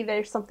therapy,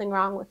 there's something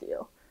wrong with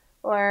you,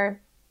 or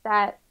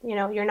that,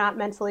 you're not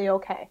mentally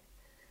okay.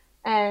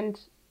 And,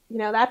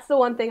 that's the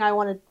one thing I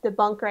want to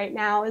debunk right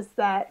now is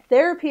that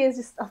therapy is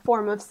just a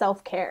form of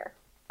self care.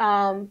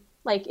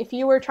 Like, if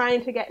you were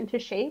trying to get into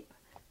shape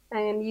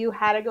and you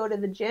had to go to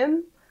the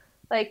gym,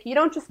 like, you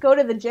don't just go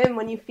to the gym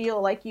when you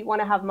feel like you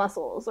want to have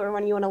muscles or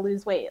when you want to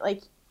lose weight.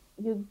 Like,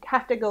 you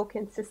have to go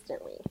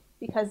consistently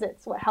because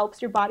it's what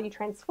helps your body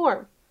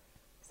transform.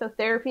 So,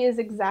 therapy is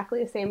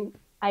exactly the same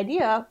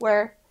idea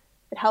where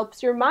it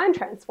helps your mind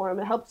transform,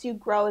 it helps you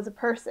grow as a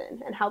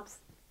person, and helps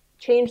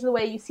change the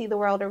way you see the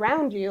world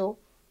around you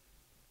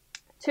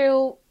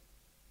to,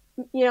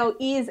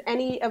 ease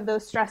any of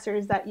those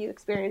stressors that you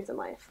experience in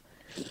life.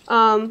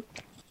 Um,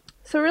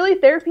 so really,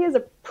 therapy is a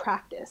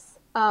practice,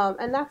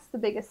 and that's the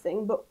biggest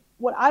thing. But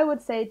what I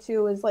would say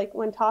too is like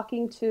when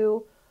talking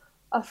to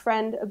a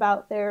friend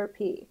about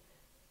therapy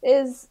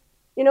is,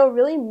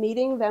 really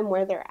meeting them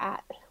where they're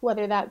at,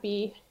 whether that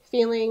be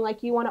feeling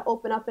like you want to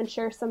open up and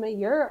share some of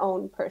your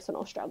own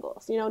personal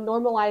struggles,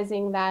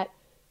 normalizing that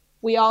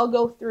we all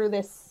go through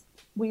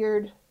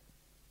weird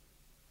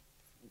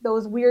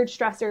those weird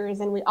stressors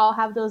and we all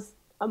have those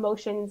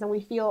emotions and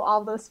we feel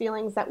all those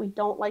feelings that we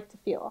don't like to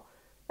feel.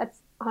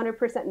 That's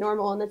 100%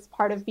 normal and it's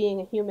part of being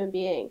a human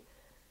being.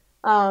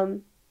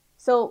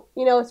 So,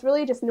 it's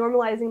really just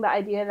normalizing the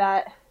idea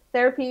that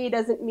therapy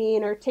doesn't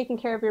mean, or taking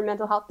care of your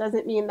mental health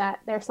doesn't mean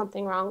that there's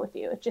something wrong with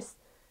you. It just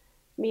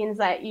means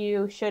that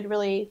you should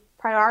really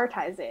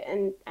prioritize it,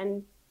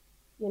 and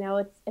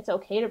it's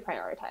okay to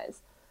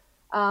prioritize.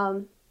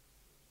 Um,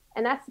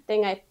 and that's the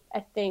thing I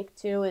think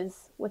too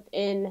is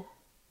within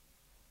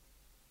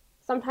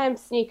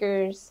sometimes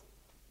sneakers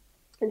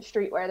and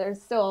streetwear,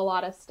 there's still a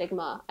lot of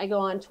stigma. I go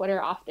on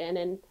Twitter often,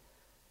 and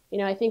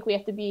I think we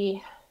have to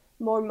be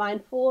more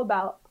mindful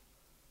about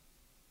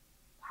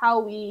how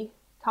we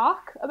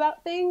talk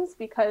about things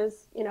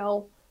because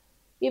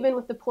even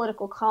with the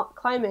political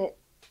climate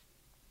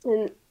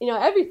and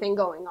everything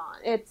going on,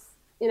 it's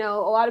a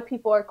lot of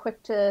people are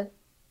quick to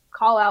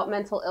call out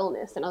mental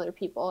illness in other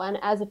people, and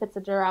as if it's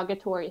a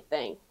derogatory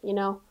thing,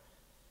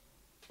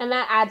 and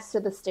that adds to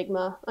the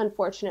stigma,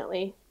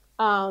 unfortunately.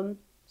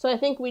 So I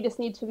think we just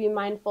need to be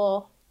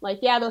mindful. Like,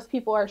 yeah, those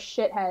people are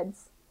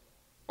shitheads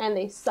and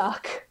they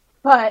suck,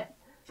 but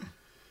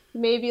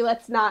maybe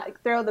let's not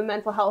throw the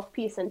mental health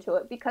piece into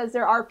it because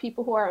there are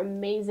people who are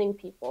amazing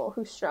people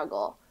who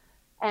struggle.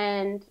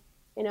 And,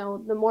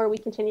 the more we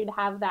continue to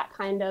have that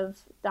kind of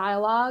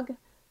dialogue,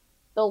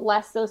 the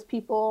less those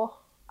people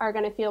are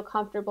going to feel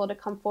comfortable to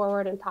come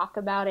forward and talk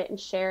about it and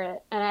share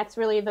it. And that's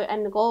really the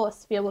end goal, is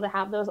to be able to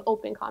have those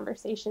open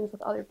conversations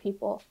with other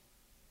people.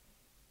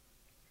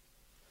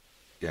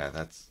 Yeah,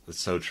 that's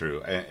so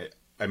true.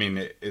 I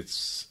mean,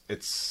 it's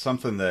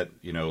something that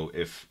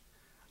if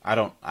I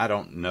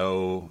don't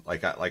know,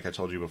 like I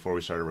told you before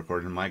we started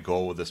recording, my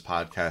goal with this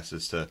podcast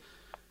is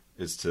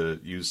to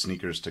use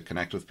sneakers to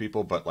connect with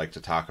people, but like to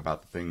talk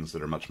about the things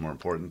that are much more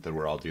important that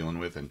we're all dealing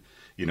with. And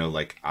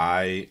like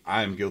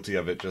I'm guilty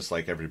of it just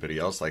like everybody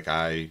else. Like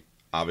I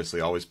obviously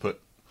always put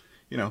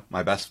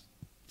my best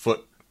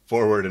foot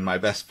forward and my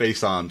best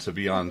face on to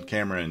be on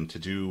camera and to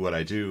do what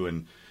I do,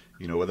 and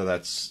whether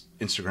that's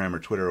Instagram or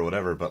Twitter or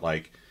whatever. But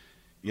like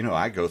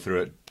I go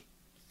through it,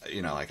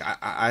 like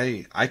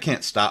I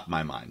can't stop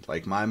my mind.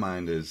 Like my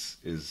mind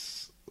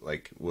is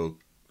like, will,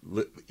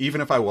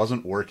 even if I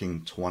wasn't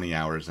working 20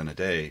 hours in a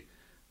day,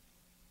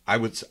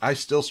 I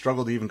still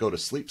struggle to even go to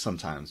sleep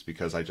sometimes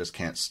because I just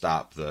can't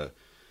stop the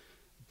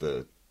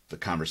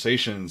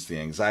conversations, the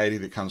anxiety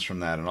that comes from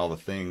that, and all the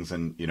things.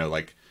 And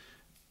like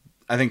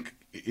I think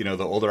the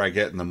older I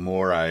get and the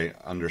more I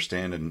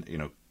understand,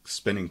 and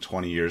spending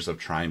 20 years of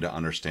trying to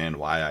understand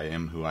why I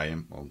am who I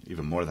am, well,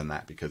 even more than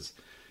that, because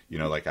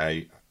like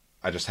I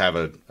just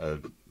have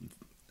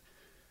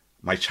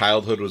my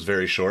childhood was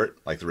very short.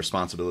 Like the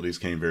responsibilities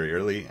came very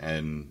early,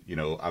 and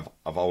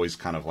I've always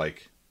kind of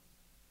like,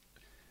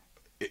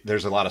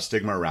 there's a lot of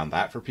stigma around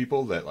that for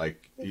people that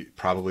like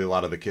probably a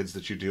lot of the kids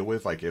that you deal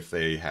with, like if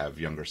they have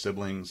younger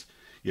siblings,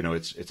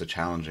 it's a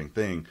challenging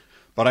thing.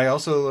 But I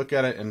also look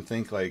at it and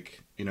think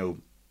like,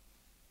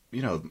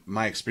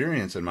 my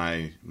experience and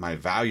my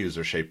values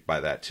are shaped by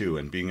that too.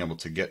 And being able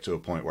to get to a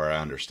point where I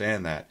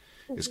understand that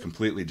is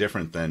completely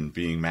different than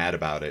being mad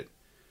about it,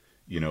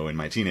 in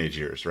my teenage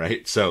years.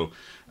 Right. So,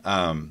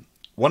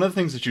 one of the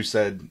things that you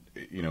said,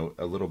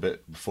 a little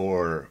bit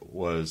before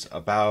was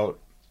about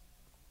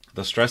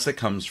the stress that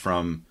comes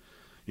from,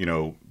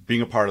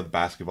 being a part of the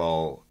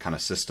basketball kind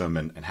of system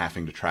and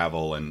having to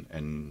travel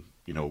and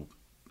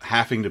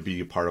having to be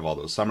a part of all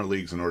those summer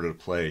leagues in order to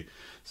play.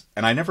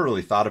 And I never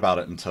really thought about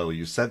it until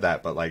you said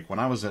that. But like when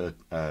I was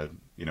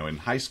in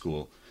high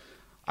school,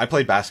 I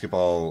played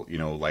basketball,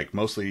 like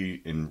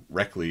mostly in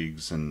rec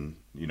leagues and,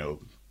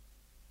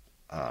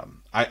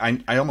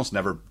 I almost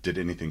never did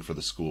anything for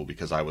the school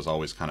because I was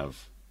always kind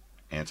of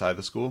anti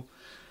the school.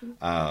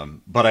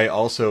 But I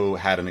also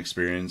had an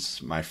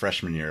experience my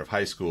freshman year of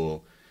high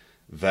school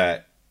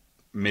that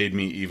made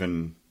me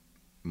even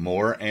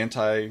more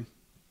anti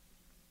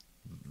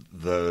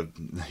the,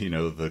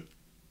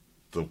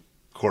 the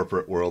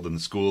corporate world and the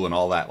school and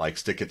all that, like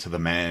stick it to the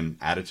man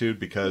attitude,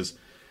 because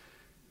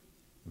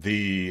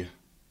the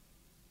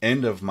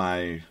end of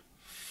my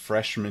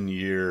freshman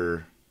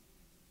year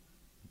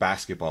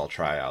basketball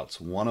tryouts,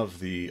 one of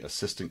the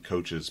assistant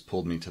coaches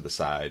pulled me to the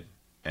side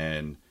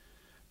and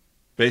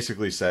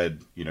basically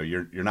said,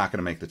 you're not going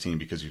to make the team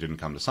because you didn't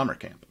come to summer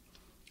camp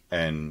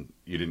and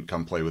you didn't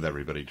come play with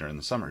everybody during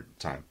the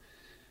summertime.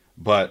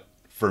 But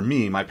for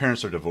me, my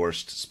parents are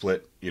divorced,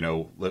 split,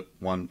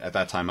 one at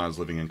that time I was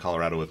living in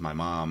Colorado with my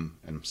mom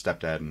and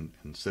stepdad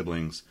and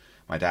siblings.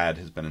 My dad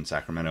has been in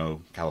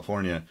Sacramento,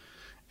 California.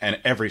 And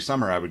every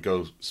summer I would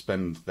go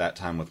spend that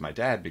time with my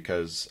dad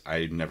because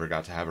I never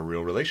got to have a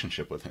real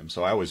relationship with him.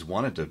 So I always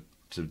wanted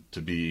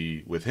to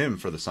be with him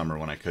for the summer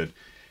when I could.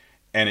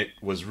 And it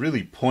was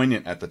really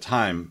poignant at the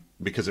time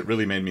because it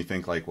really made me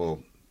think like,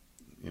 well,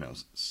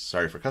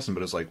 sorry for cussing,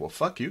 but it's like, well,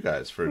 fuck you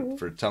guys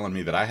for telling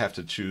me that I have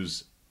to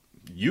choose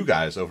you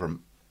guys over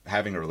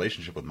having a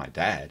relationship with my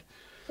dad.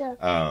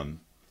 Yeah.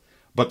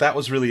 But that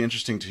was really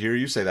interesting to hear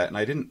you say that. And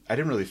I didn't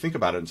really think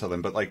about it until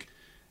then, but like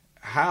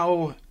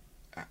how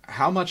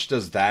much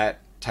does that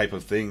type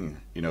of thing,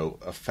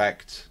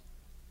 affect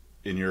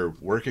in your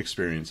work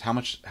experience? How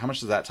much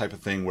does that type of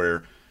thing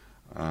where,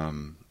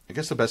 I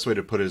guess the best way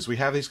to put it is we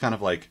have these kind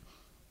of like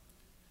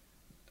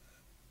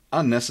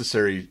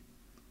unnecessary,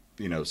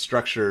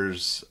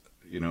 structures,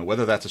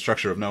 whether that's a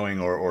structure of knowing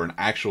or an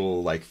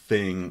actual like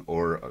thing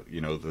or,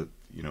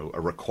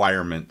 a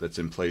requirement that's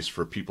in place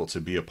for people to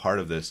be a part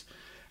of this.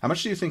 How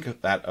much do you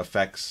think that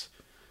affects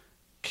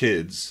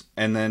kids?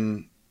 And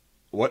then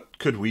what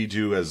could we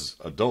do as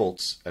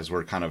adults as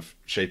we're kind of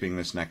shaping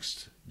this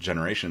next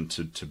generation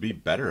to be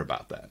better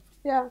about that?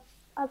 Yeah,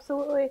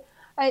 absolutely.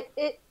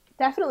 It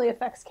definitely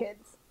affects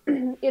kids.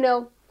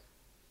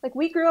 Like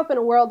we grew up in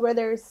a world where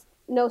there's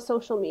no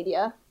social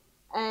media,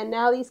 and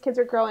now these kids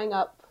are growing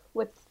up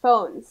with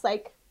phones.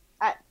 Like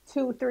at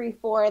 2, 3,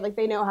 4, like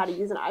they know how to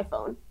use an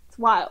iPhone. It's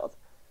wild.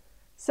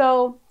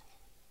 So,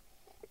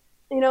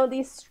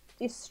 these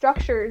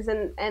structures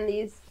and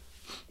these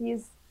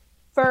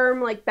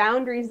firm like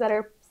boundaries that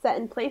are set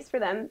in place for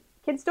them,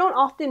 kids don't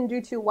often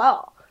do too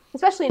well,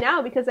 especially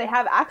now because they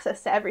have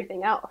access to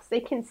everything else. They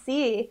can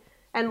see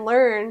and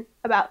learn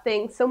about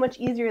things so much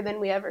easier than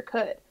we ever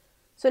could.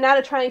 So now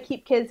to try and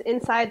keep kids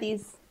inside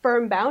these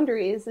firm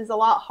boundaries is a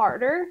lot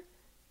harder,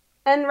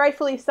 and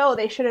rightfully so.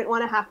 They shouldn't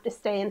want to have to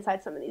stay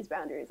inside some of these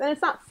boundaries, and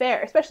it's not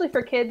fair, especially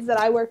for kids that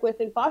I work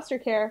with in foster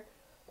care,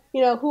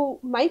 who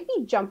might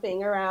be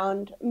jumping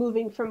around,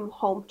 moving from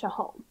home to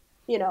home.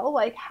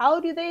 Like how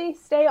do they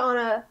stay on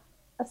a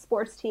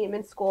sports team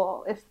in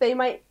school if they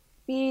might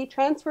be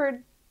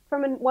transferred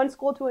from one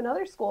school to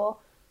another school,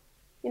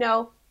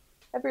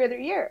 every other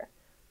year?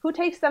 Who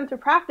takes them to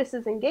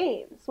practices and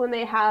games when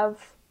they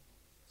have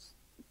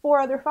 4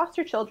 other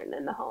foster children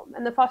in the home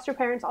and the foster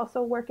parents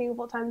also working a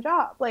full-time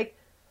job? Like,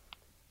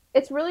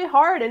 it's really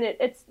hard, and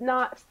it's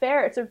not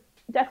fair. It's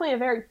definitely a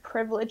very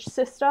privileged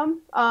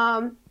system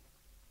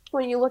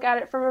when you look at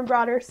it from a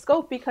broader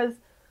scope, because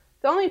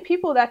the only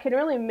people that can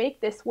really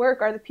make this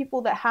work are the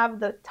people that have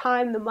the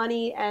time, the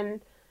money,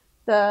 and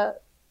the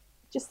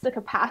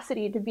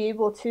capacity to be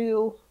able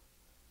to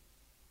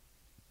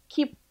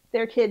keep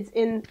their kids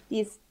in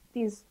these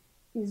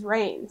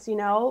reins.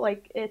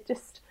 Like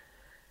it's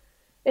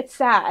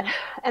sad,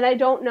 and I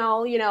don't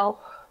know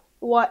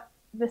what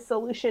the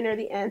solution or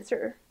the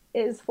answer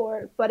is for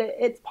it, but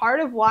it's part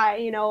of why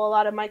a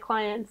lot of my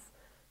clients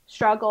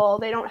struggle.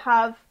 They don't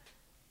have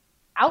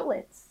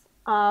outlets.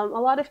 A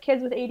lot of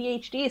kids with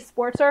ADHD,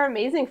 sports are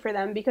amazing for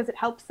them because it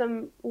helps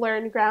them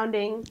learn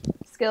grounding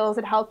skills.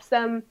 It helps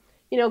them,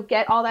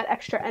 get all that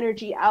extra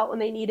energy out when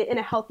they need it in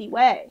a healthy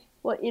way.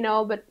 But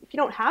if you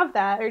don't have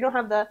that, or you don't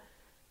have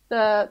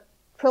the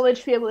privilege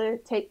to be able to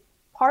take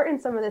part in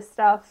some of this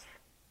stuff,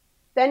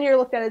 then you're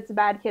looked at as a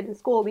bad kid in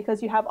school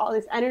because you have all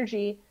this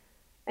energy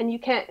and you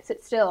can't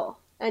sit still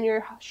and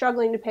you're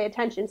struggling to pay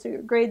attention, so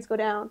your grades go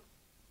down.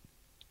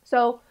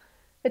 So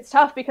it's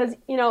tough because,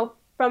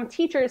 from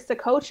teachers to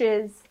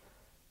coaches,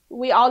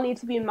 we all need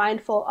to be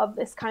mindful of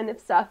this kind of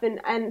stuff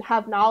and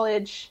have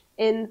knowledge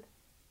in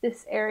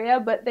this area,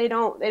 but they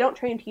don't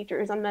train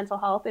teachers on mental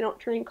health. They don't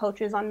train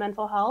coaches on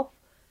mental health.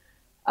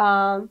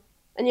 And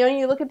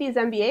you look at these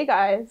NBA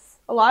guys,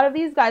 a lot of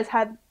these guys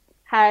had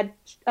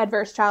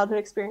adverse childhood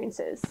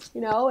experiences,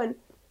 and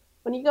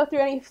when you go through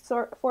any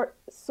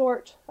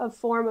sort of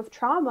form of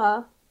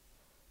trauma,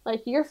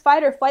 like your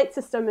fight or flight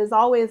system is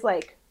always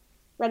like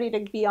ready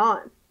to be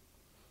on.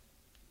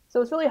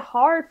 So it's really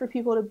hard for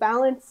people to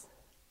balance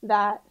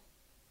that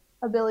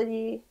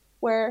ability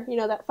where,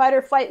 that fight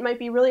or flight might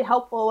be really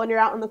helpful when you're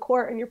out on the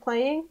court and you're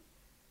playing.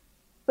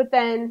 But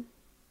then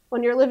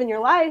when you're living your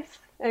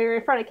life and you're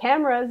in front of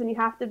cameras and you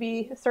have to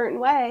be a certain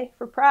way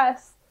for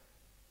press,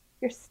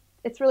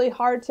 it's really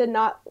hard to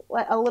not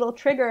let a little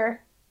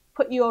trigger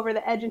put you over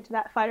the edge into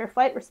that fight or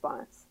flight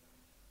response.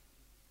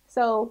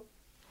 So,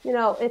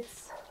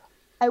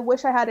 I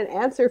wish I had an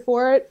answer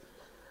for it,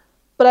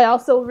 but I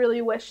also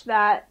really wish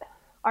that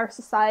our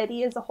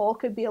society as a whole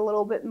could be a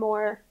little bit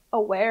more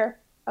aware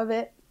of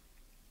it.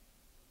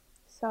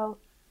 So,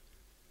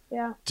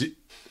 yeah.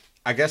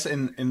 I guess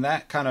in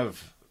that kind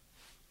of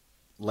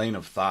lane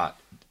of thought,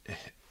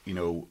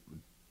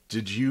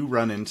 did you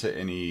run into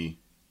any,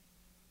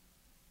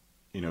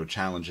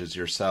 challenges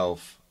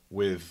yourself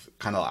with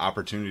kind of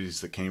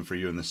opportunities that came for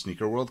you in the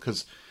sneaker world?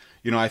 Because,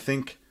 I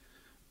think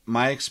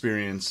my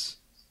experience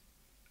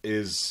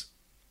is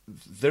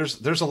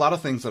there's a lot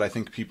of things that I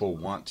think people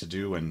want to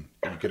do and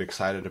get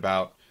excited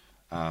about.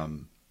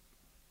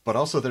 But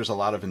also there's a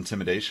lot of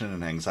intimidation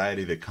and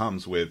anxiety that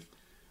comes with,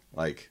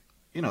 like,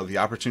 the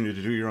opportunity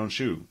to do your own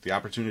shoe, the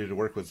opportunity to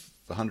work with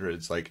the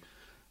hundreds, like,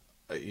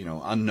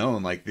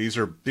 unknown, like these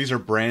are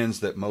brands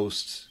that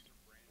most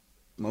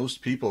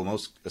people,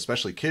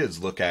 especially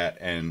kids, look at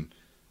and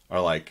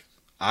are like,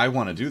 I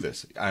want to do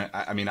this.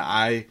 I mean,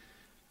 I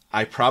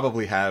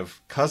probably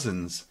have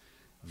cousins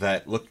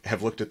that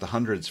have looked at the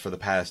hundreds for the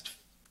past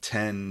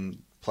 10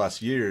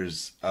 plus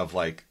years of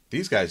like,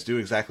 these guys do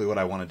exactly what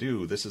I want to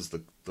do. This is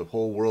the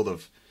whole world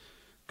of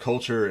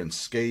culture and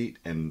skate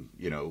and,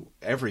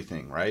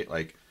 everything, right?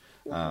 Like,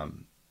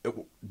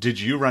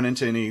 did you run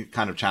into any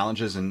kind of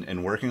challenges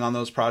in working on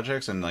those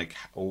projects? And like,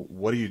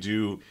 what do you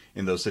do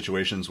in those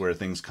situations where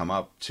things come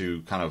up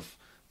to kind of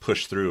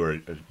push through,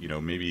 or,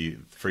 maybe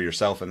for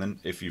yourself? And then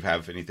if you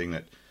have anything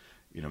that,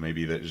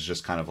 maybe that is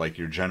just kind of like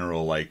your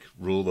general, like,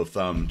 rule of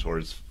thumb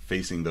towards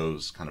facing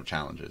those kind of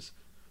challenges.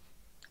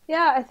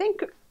 Yeah, I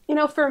think,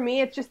 for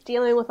me, it's just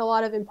dealing with a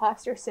lot of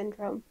imposter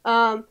syndrome.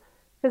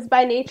 Because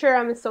by nature,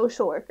 I'm a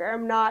social worker.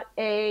 I'm not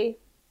a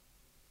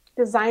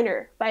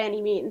designer by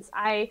any means.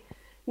 I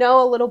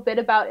know a little bit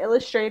about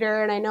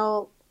Illustrator and I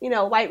know,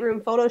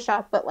 Lightroom,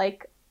 Photoshop, but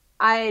like,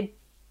 I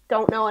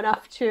don't know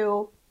enough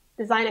to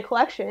design a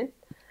collection.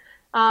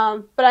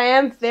 But I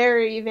am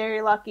very,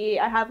 very lucky.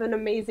 I have an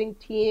amazing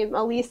team.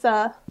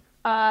 Elisa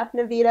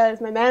Navita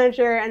is my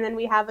manager, and then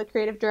we have a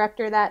creative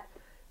director that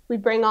we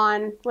bring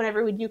on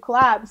whenever we do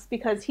collabs,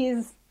 because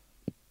his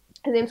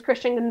name's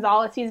Christian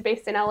Gonzalez. He's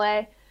based in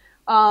LA.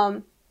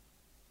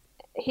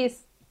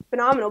 He's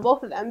phenomenal,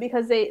 both of them,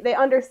 because they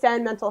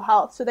understand mental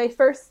health. So they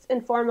first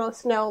and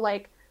foremost know,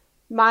 like,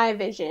 my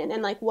vision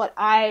and like what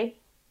I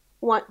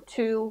want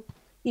to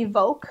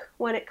evoke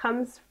when it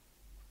comes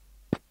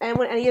and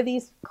when any of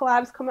these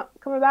collabs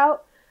come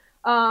about.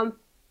 And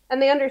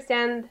they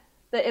understand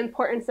the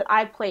importance that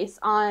I place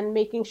on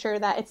making sure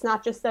that it's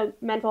not just a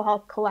mental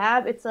health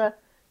collab, it's a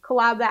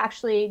collab that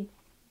actually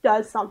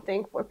does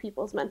something for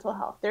people's mental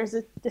health. There's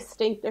a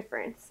distinct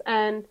difference.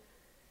 And,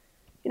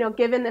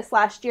 given this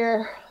last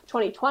year,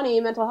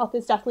 2020, mental health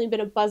has definitely been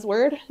a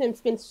buzzword, and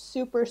it's been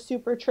super,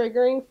 super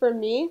triggering for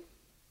me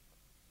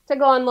to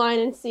go online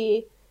and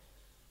see,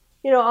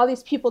 all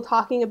these people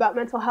talking about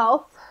mental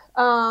health.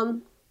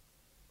 And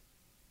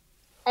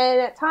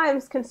at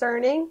times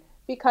concerning,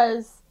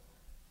 because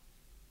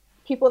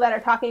people that are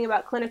talking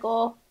about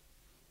clinical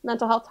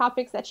mental health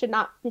topics that should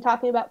not be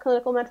talking about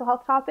clinical mental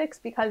health topics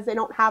because they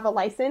don't have a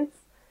license.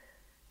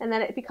 And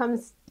then it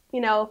becomes,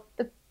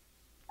 the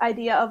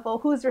idea of, well,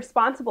 who's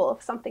responsible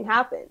if something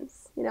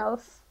happens?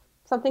 If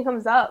something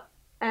comes up,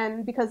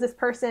 and because this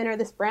person or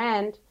this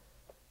brand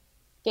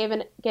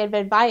gave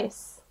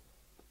advice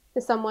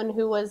to someone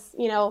who was,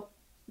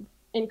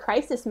 in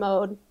crisis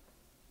mode,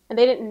 and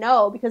they didn't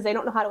know because they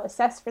don't know how to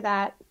assess for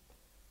that,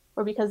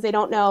 or because they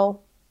don't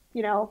know,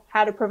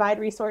 how to provide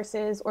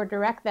resources or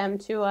direct them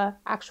to a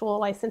actual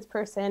licensed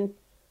person, and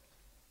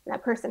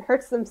that person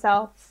hurts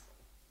themselves,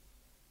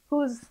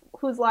 who's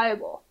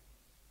liable?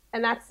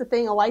 And that's the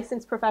thing. A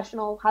licensed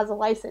professional has a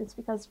license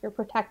because you're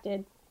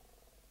protected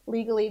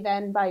legally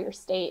then by your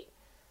state.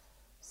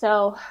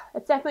 So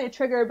it's definitely a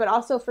trigger, but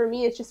also for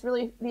me, it's just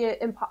really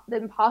the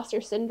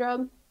imposter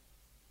syndrome.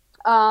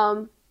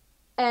 And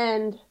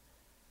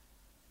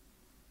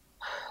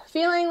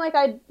feeling like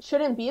I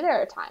shouldn't be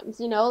there at times,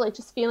 like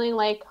just feeling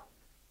like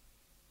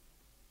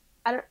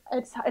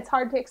it's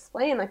hard to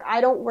explain. Like,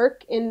 I don't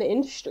work in the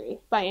industry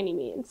by any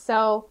means.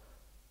 So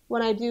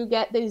when I do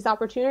get these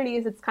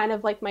opportunities, it's kind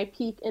of like my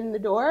peek in the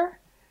door,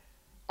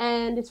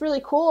 and it's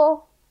really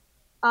cool.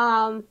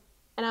 And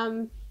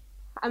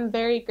I'm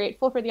very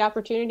grateful for the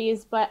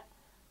opportunities, but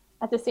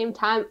at the same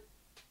time,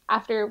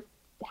 after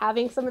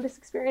having some of this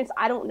experience,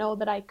 I don't know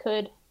that I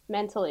could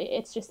mentally.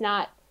 It's just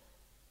not,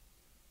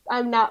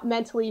 I'm not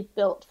mentally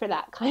built for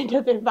that kind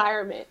of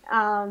environment.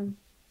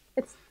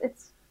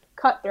 It's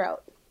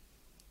cutthroat.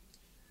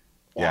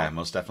 Yeah,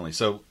 most definitely.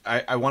 So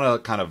I want to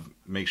kind of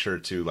make sure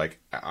to, like,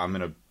 I'm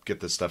going to get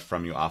this stuff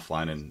from you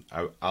offline, and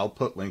I'll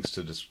put links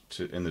to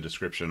in the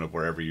description of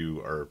wherever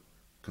you are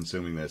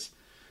consuming this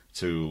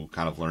to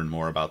kind of learn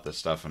more about this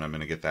stuff. And I'm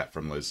going to get that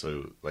from Liz.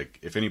 So, like,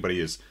 if anybody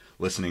is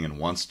listening and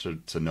wants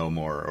to know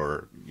more,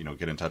 or,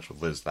 get in touch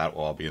with Liz, that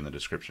will all be in the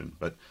description.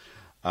 But,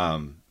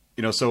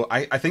 so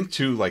I think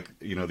too, like,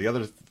 the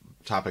other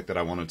topic that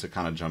I wanted to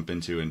kind of jump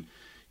into. And,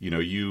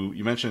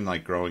 you mentioned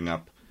like growing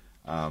up,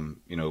 kind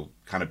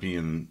of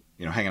being,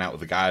 hanging out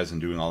with the guys and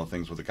doing all the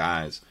things with the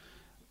guys.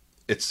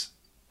 It's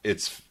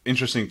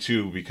interesting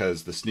too,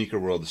 because the sneaker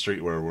world, the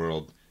streetwear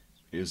world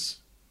is,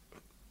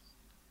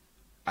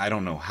 I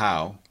don't know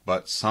how,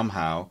 but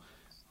somehow,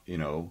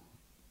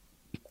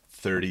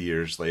 30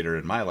 years later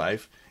in my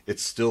life,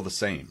 it's still the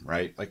same,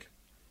 right? Like,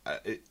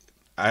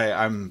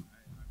 I'm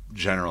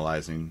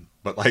generalizing,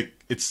 but like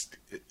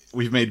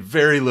we've made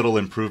very little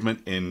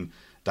improvement in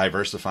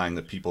diversifying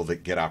the people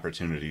that get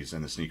opportunities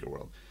in the sneaker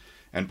world.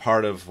 And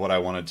part of what I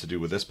wanted to do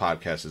with this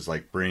podcast is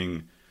like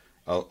bring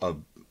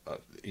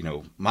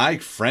my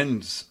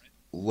friends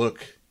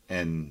look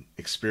and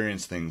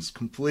experience things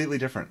completely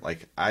different.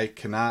 Like, I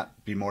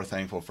cannot be more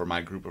thankful for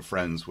my group of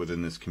friends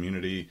within this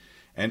community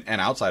and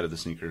outside of the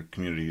sneaker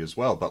community as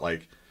well. But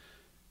like,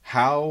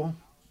 how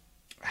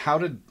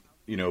did,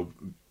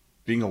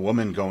 being a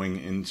woman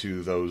going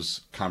into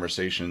those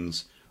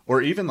conversations,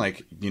 or even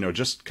like,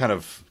 just kind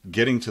of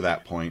getting to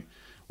that point,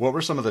 what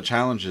were some of the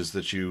challenges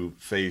that you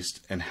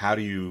faced, and how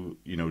do you,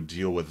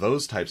 deal with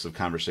those types of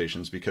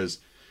conversations? Because,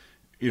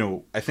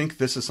 I think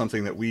this is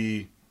something that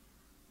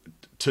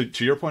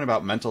to your point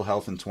about mental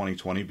health in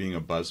 2020 being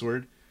a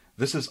buzzword,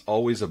 this is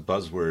always a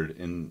buzzword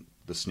in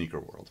the sneaker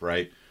world,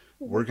 right?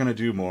 We're going to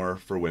do more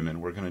for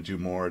women. We're going to do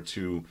more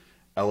to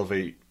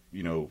elevate,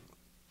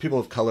 people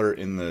of color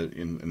in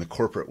the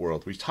corporate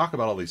world. We talk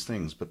about all these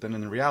things, but then in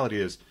the reality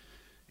is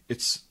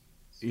it's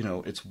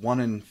 1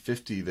 in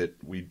 50 that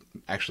we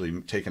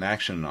actually take an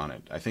action on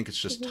it. I think it's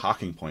just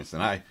talking points.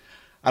 And I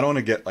don't want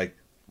to get like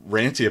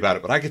ranty about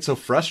it, but I get so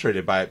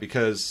frustrated by it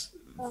because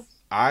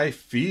I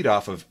feed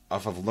off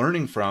of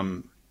learning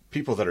from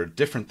people that are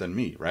different than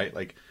me, right?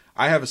 Like,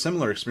 I have a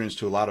similar experience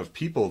to a lot of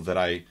people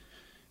that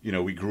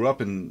we grew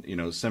up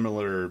in,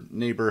 similar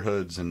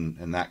neighborhoods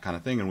and that kind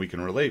of thing, and we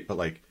can relate, but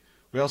like,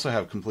 we also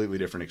have completely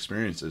different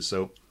experiences.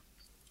 So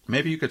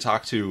maybe you could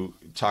talk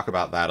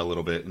about that a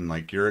little bit, and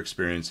like your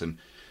experience, and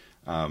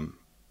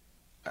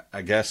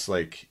I guess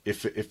like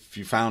if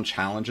you found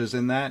challenges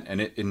in that,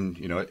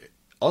 and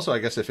also I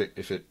guess if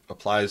it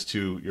applies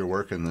to your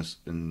work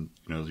in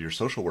your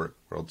social work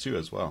world too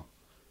as well.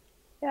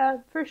 Yeah,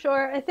 for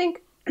sure. I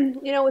think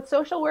with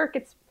social work,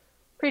 it's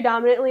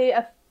predominantly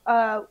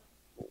a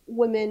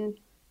women,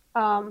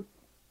 a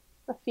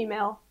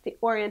female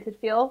oriented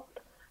field.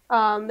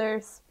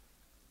 There's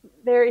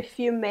very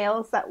few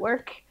males that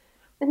work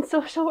in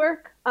social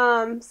work.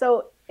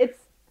 So it's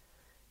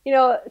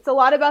a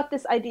lot about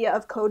this idea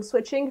of code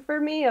switching for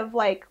me, of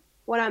like,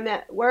 when I'm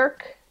at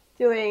work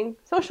doing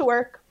social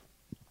work,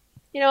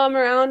 I'm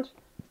around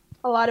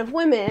a lot of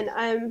women.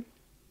 I'm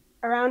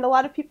around a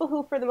lot of people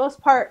who, for the most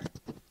part,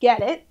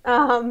 get it.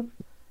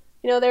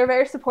 They're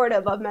very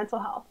supportive of mental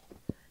health.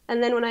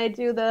 And then when I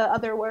do the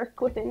other work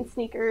within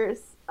sneakers,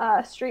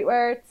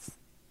 streetwear,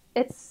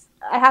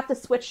 I have to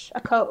switch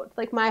a code.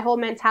 Like, my whole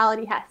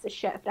mentality has to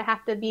shift. I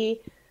have to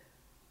be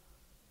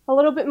a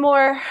little bit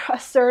more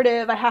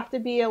assertive. I have to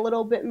be a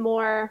little bit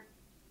more,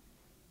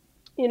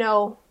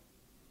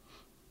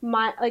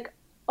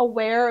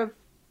 aware of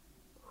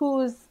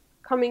who's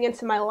coming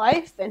into my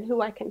life and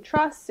who I can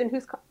trust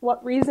and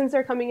what reasons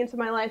they're coming into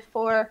my life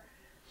for.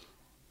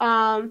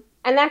 And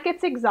that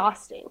gets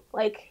exhausting,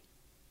 like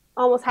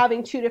almost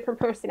having two different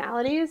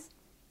personalities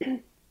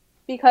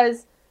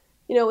because,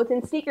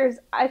 within sneakers,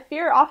 I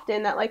fear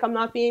often that like I'm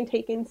not being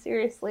taken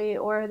seriously,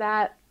 or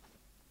that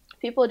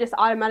people just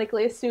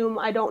automatically assume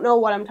I don't know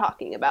what I'm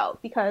talking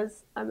about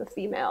because I'm a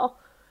female.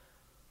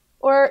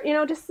 Or,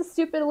 just the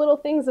stupid little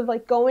things of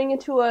like going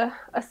into a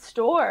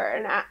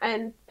store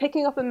and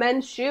picking up a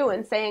men's shoe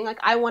and saying like,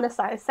 I want a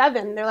size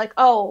 7. They're like,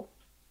 oh,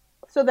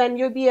 so then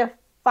you'd be a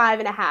 5.5.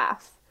 And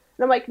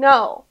I'm like,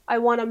 no, I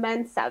want a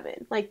men's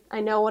 7. Like,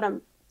 I know what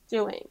I'm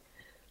doing.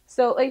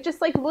 So like, just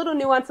like little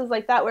nuances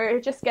like that where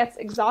it just gets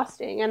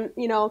exhausting. And,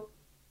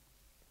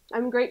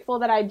 I'm grateful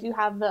that I do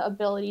have the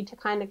ability to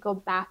kind of go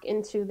back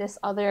into this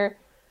other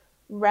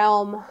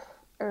realm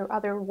or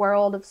other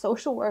world of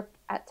social work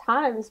at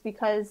times,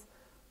 because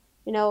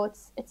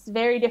it's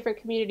very different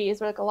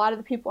communities where like a lot of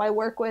the people I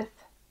work with,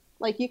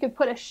 like you could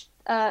put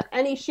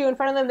any shoe in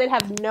front of them, they'd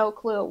have no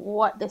clue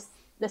what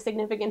the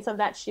significance of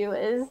that shoe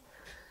is.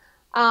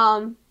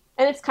 And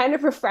it's kind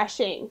of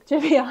refreshing, to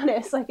be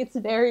honest. Like, it's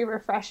very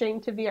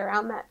refreshing to be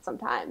around that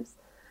sometimes.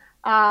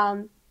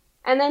 And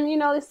then,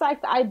 it's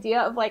like the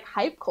idea of like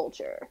hype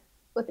culture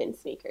within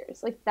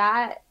sneakers, like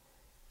that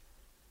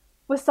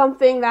was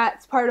something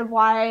that's part of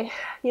why,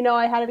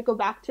 I had to go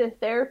back to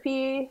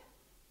therapy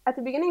at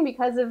the beginning,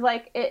 because of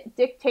like, it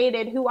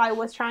dictated who I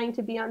was trying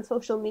to be on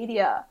social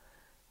media,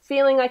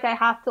 feeling like I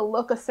have to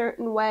look a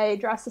certain way,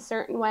 dress a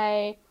certain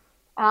way.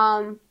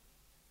 I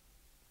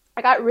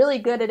got really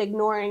good at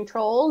ignoring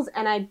trolls,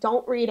 and I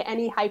don't read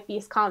any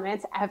hypebeast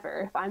comments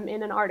ever if I'm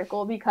in an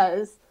article,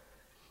 because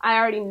I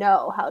already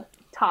know how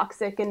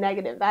toxic and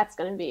negative that's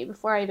going to be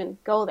before I even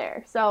go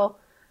there. So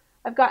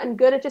I've gotten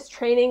good at just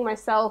training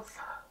myself,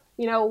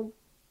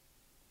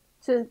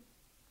 to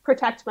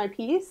protect my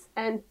peace.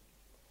 And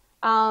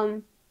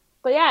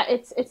but yeah,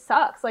 it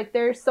sucks. Like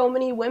there's so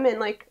many women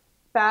like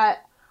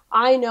that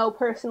I know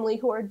personally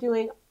who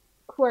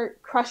are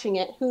crushing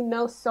it, who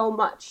know so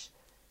much,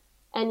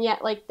 and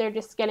yet like they're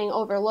just getting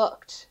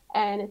overlooked,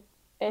 and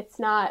it's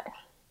not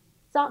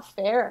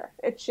fair.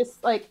 It's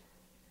just like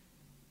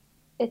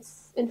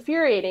it's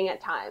infuriating at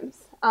times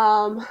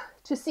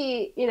to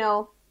see,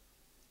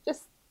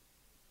 just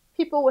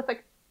people with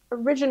like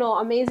original,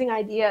 amazing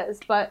ideas,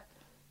 but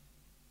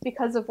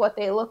because of what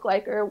they look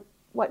like or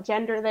what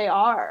gender they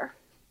are,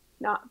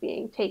 not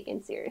being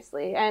taken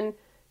seriously, and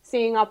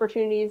seeing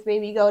opportunities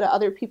maybe go to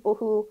other people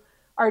who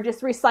are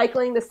just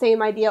recycling the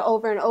same idea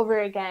over and over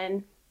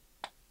again.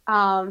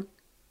 But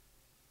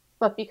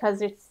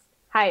because it's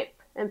hype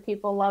and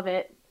people love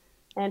it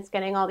and it's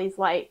getting all these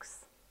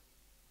likes,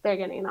 they're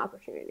getting an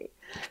opportunity.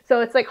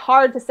 So it's like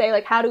hard to say,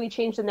 like, how do we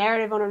change the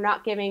narrative when we're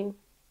not giving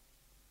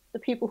the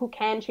people who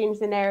can change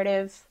the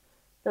narrative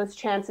those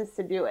chances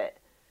to do it?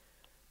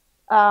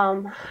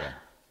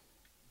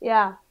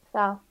 Yeah.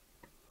 So.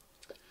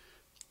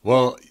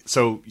 Well,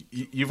 so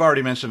you've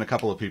already mentioned a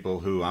couple of people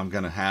who I'm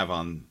going to have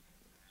on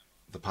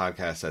the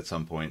podcast at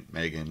some point.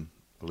 Megan,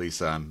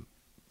 Lisa, I'm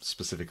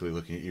specifically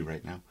looking at you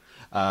right now.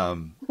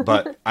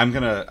 But I'm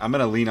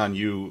gonna lean on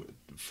you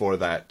for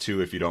that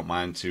too, if you don't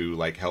mind, to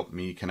like help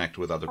me connect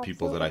with other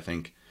people that I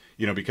think,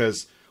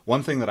 because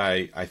one thing that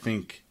I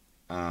think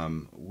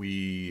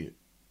we've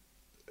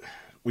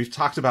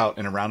talked about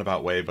in a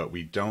roundabout way, but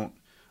we don't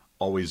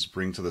always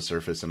bring to the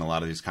surface in a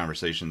lot of these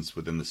conversations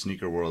within the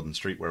sneaker world and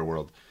streetwear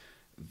world.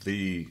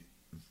 This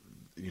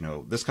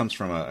comes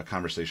from a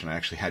conversation I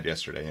actually had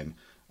yesterday, and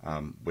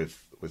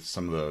with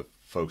some of the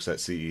folks at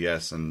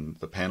CES and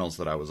the panels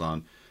that I was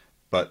on.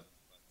 But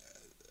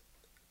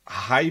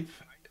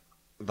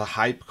the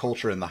hype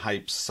culture and the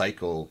hype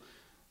cycle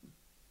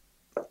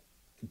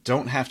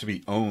don't have to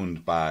be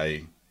owned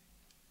by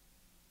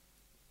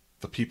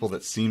the people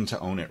that seem to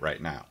own it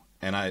right now.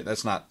 And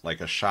that's not like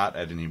a shot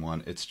at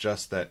anyone. It's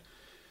just that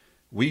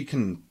we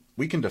can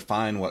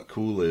define what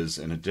cool is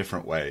in a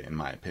different way, in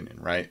my opinion,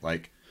 right?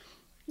 Like,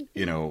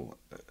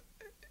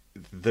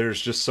 there's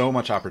just so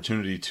much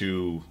opportunity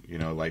to,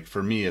 like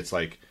for me, it's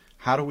like,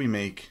 how do we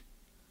make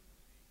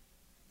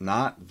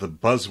not the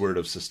buzzword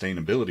of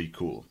sustainability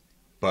cool,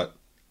 but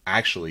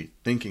actually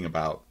thinking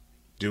about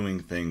doing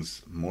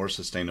things more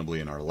sustainably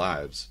in our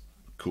lives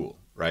cool,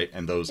 right?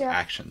 And those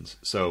actions.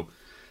 So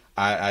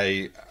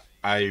I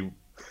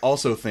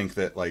also think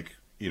that, like,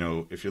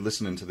 if you're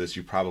listening to this,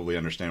 you probably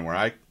understand where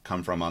I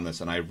come from on this.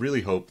 And I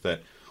really hope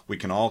that we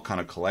can all kind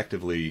of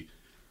collectively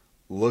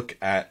look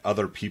at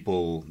other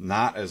people,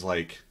 not as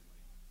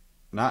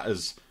not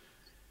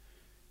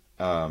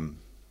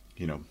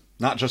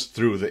just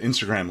through the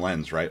Instagram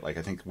lens, right? Like,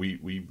 I think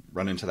we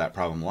run into that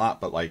problem a lot,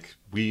 but like,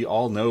 we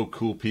all know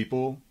cool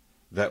people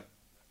that,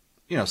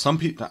 some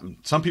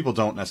people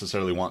don't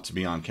necessarily want to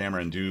be on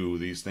camera and do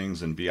these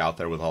things and be out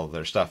there with all of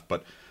their stuff,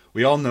 but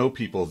we all know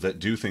people that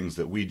do things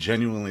that we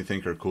genuinely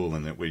think are cool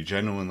and that we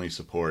genuinely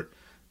support,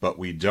 but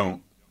we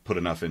don't put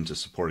enough into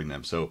supporting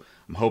them. So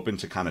I'm hoping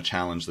to kind of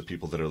challenge the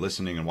people that are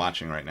listening and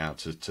watching right now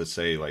to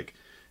say, like,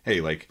 hey,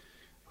 like,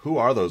 who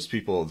are those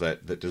people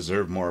that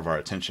deserve more of our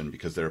attention?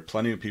 Because there are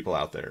plenty of people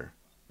out there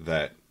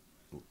that,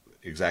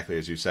 exactly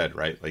as you said,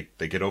 right? Like,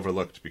 they get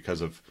overlooked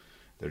because of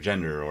their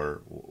gender,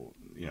 or,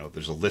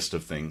 there's a list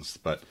of things.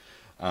 But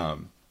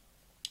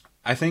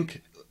I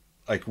think,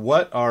 like,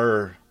 what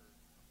are,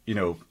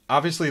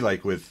 obviously,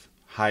 like, with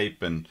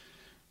hype and,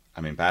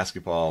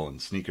 basketball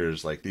and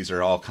sneakers, like, these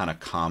are all kind of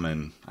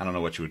common. I don't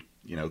know what you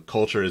would,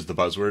 culture is the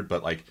buzzword,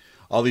 but like,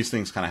 all these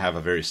things kind of have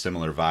a very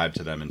similar vibe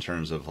to them in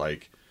terms of,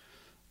 like,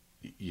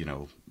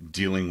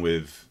 dealing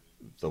with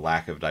the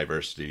lack of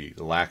diversity,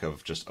 the lack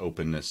of just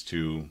openness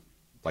to,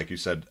 like you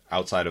said,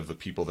 outside of the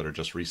people that are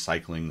just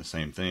recycling the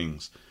same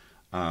things.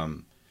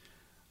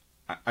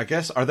 I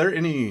guess, are there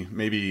any,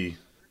 maybe,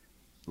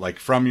 like,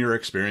 from your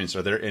experience,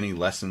 are there any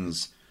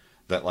lessons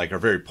that, like, are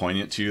very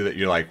poignant to you that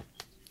you, like,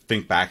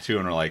 think back to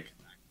and are like,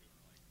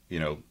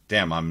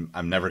 damn,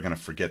 I'm never going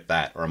to forget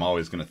that, or I'm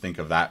always going to think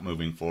of that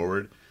moving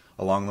forward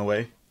along the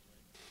way?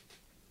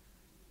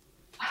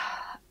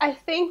 I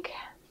think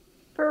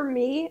for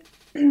me,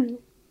 and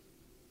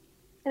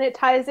it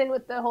ties in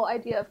with the whole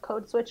idea of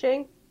code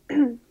switching,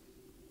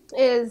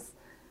 is,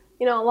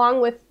 along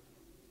with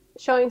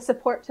showing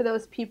support to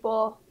those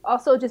people,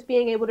 also just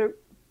being able to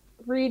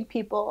read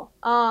people,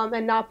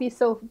 and not be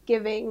so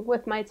giving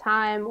with my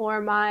time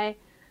or my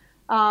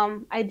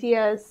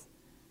ideas,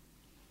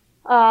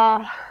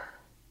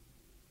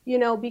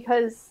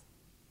 because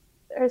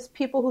there's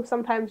people who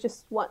sometimes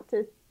just want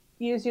to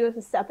use you as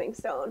a stepping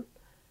stone,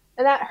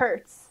 and that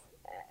hurts.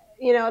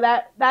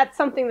 That's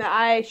something that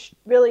I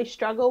really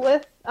struggle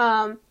with.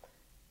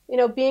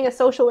 Being a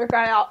social worker,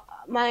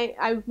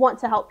 I want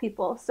to help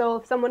people. So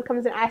if someone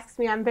comes and asks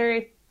me, I'm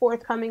very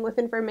forthcoming with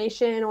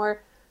information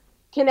or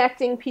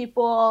connecting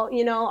people.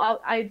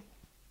 I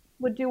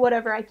would do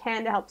whatever I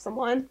can to help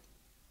someone.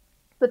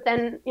 But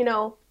then,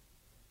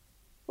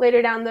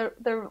 later down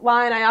the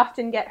line, I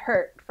often get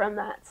hurt from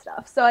that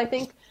stuff. So I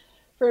think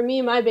for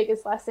me, my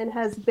biggest lesson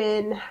has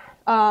been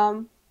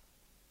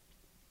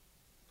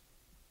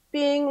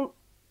being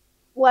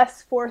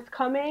less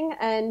forthcoming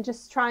and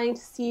just trying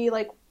to see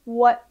like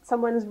what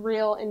someone's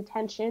real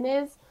intention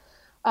is,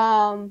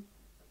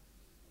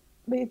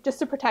 just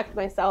to protect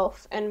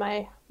myself and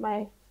my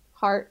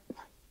heart,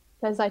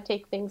 because I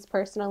take things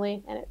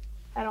personally and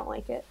I don't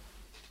like it.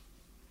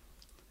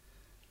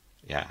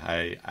 Yeah,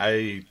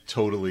 I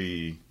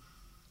totally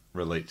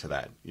relate to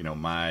that.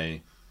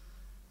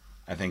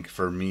 I think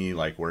for me,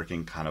 like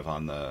working kind of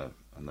on the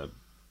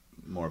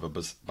more of a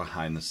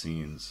behind the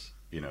scenes,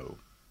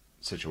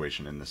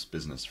 situation in this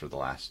business for the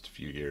last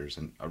few years,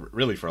 and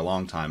really for a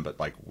long time, but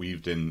like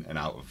weaved in and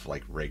out of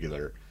like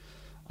regular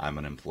I'm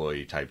an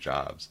employee type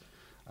jobs.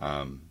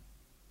 I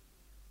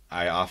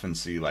often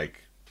see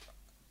like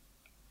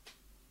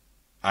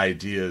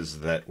ideas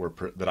that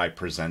that I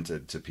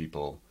presented to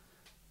people,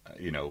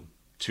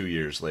 2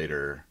 years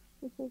later,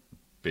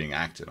 being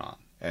acted on,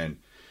 and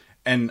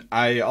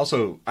I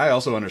also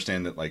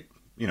understand that, like,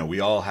 we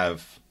all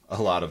have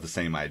a lot of the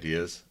same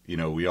ideas.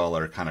 We all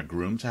are kind of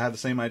groomed to have the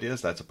same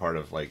ideas. That's a part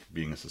of like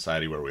being a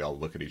society where we all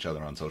look at each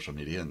other on social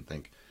media and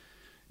think,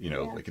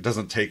 like it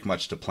doesn't take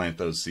much to plant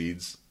those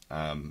seeds,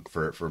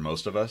 for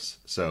most of us.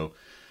 So,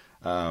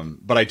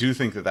 but I do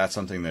think that that's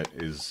something that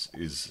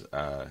is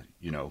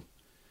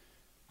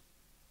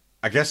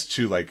I guess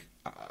to like,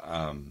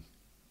 I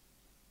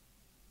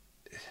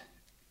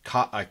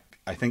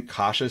think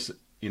cautious,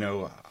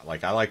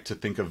 like I like to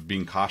think of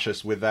being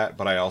cautious with that,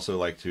 but I also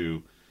like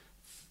to,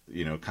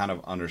 kind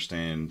of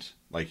understand,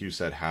 like you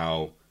said,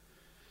 how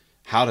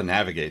to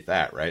navigate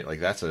that, right?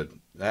 Like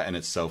that in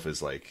itself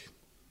is like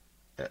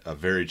a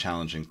very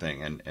challenging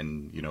thing. And,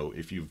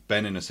 if you've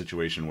been in a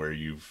situation where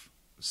you've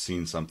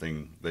seen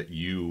something that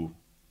you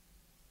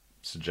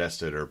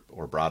suggested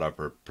or brought up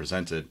or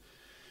presented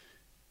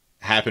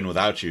happen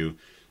without you,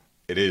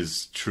 it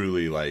is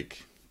truly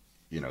like,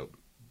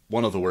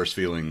 one of the worst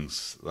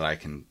feelings that I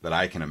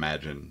can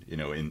imagine,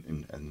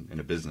 in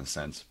a business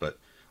sense. But,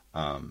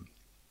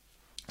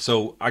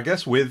 so I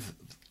guess with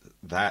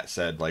that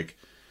said, like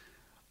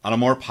on a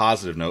more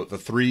positive note, the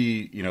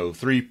three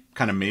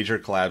kind of major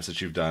collabs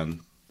that you've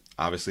done,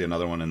 obviously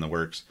another one in the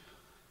works,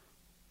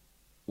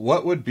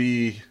 what would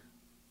be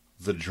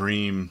the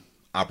dream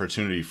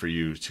opportunity for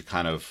you to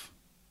kind of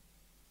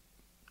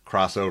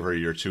cross over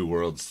your two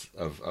worlds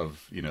of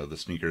the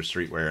sneakers,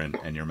 streetwear,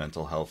 and your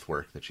mental health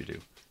work that you do?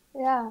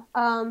 Yeah.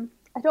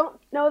 I don't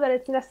know that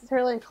it's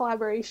necessarily a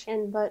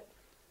collaboration, but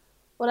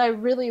what I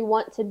really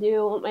want to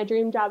do, what my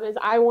dream job is,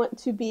 I want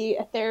to be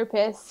a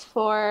therapist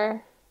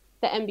for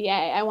the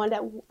NBA.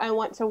 I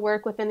want to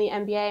work within the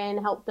NBA and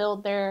help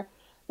build their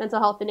mental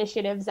health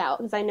initiatives out,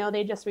 because I know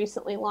they just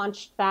recently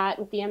launched that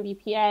with the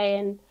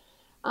NBPA.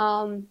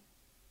 And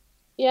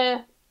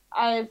yeah,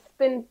 I've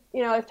been,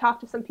 I've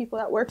talked to some people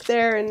that work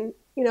there, and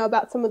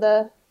about some of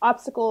the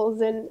obstacles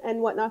and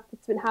whatnot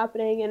that's been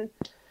happening, and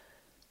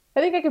I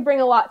think I could bring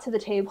a lot to the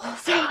table.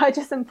 So I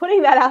just am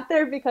putting that out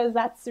there because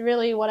that's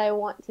really what I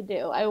want to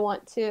do. I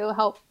want to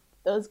help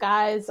those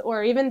guys,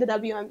 or even the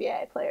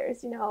WNBA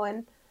players, and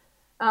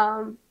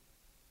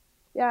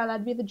yeah,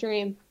 that'd be the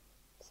dream.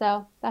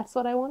 So that's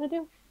what I want to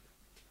do.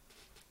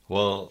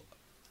 Well,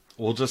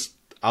 I'll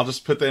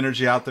just put the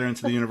energy out there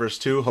into the universe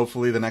too.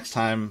 Hopefully the next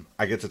time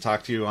I get to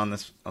talk to you on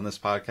this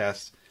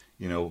podcast,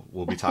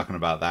 we'll be talking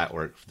about that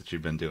work that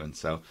you've been doing.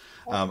 So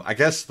I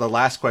guess the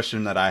last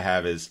question that I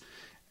have is,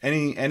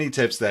 any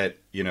tips that,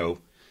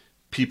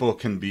 people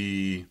can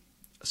be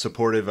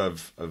supportive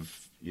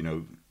of,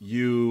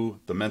 you,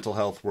 the mental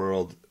health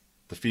world,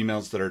 the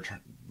females that are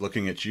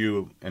looking at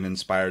you and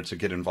inspired to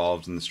get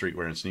involved in the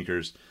streetwear and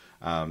sneakers.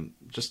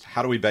 Just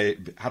how do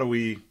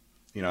we,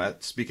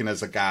 speaking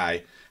as a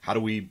guy, how do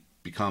we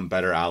become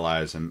better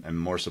allies and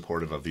more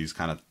supportive of these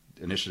kind of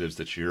initiatives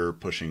that you're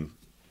pushing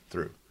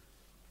through?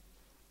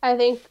 I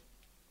think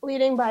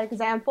leading by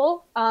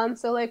example.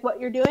 So like what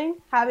you're doing,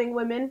 having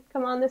women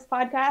come on this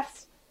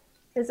podcast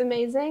is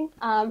amazing.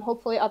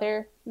 Hopefully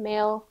other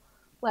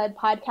male-led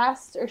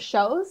podcasts or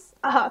shows,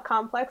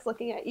 Complex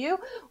looking at you,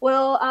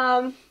 will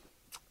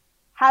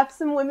have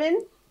some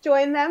women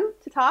join them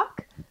to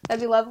talk.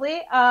 That'd be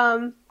lovely.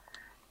 And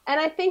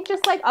I think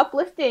just like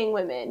uplifting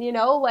women,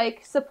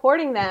 like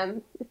supporting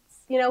them. It's,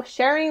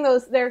 sharing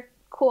their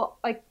cool,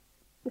 like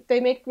if they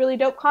make really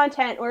dope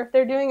content, or if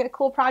they're doing a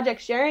cool project,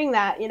 sharing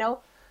that,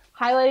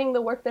 highlighting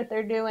the work that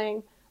they're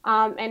doing,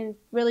 and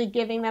really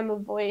giving them a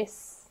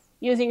voice,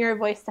 using your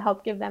voice to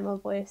help give them a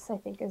voice, I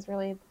think is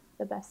really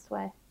the best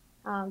way.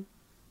 So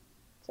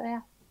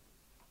yeah.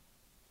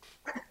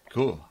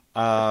 Cool.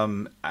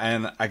 And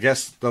I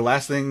guess the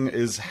last thing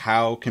is,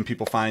 how can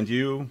people find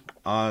you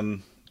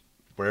on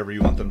wherever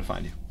you want them to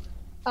find you?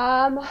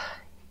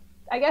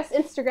 I guess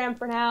Instagram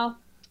for now,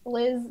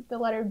 Liz, the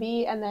letter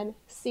B, and then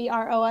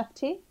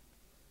CROFT.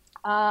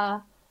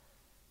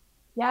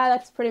 Yeah,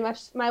 that's pretty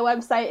much, my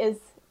website is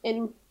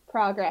in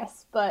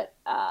progress, but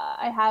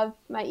I have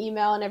my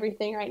email and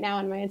everything right now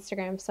on my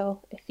Instagram. So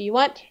if you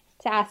want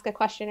to ask a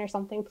question or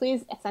something,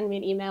 please send me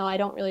an email. I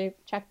don't really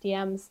check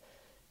DMs.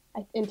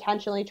 I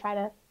intentionally try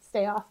to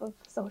stay off of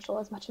social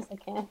as much as I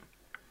can.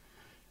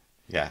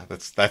 Yeah,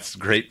 that's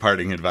great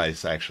parting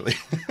advice, actually.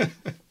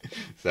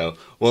 So,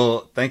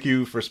 well, thank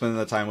you for spending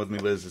the time with me,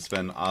 Liz. It's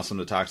been awesome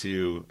to talk to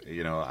you.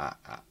 You know,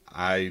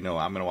 I know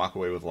I'm going to walk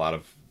away with a lot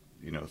of,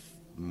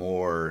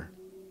 more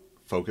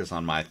focus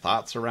on my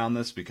thoughts around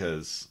this,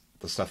 because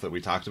the stuff that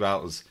we talked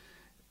about was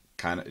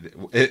kind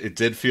of, it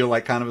did feel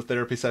like kind of a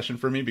therapy session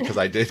for me, because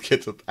I did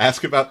get to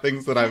ask about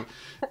things that I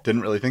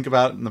didn't really think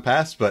about in the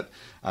past. But,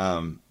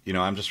 I'm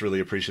just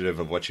really appreciative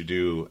of what you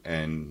do,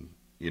 and,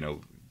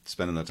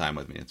 spending the time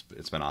with me.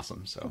 It's been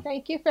awesome. So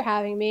thank you for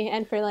having me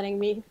and for letting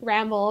me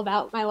ramble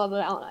about my love of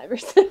Allen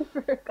Iverson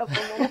for a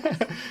couple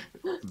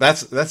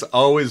minutes. That's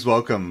always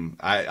welcome.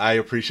 I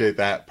appreciate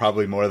that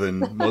probably more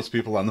than most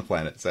people on the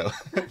planet. So,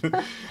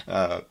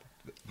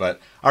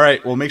 but all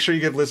right. Well, make sure you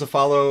give Liz a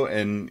follow,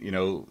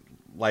 and,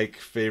 like,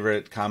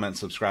 favorite, comment,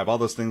 subscribe, all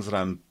those things that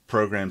I'm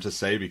programmed to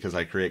say because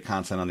I create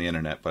content on the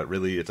internet. But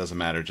really, it doesn't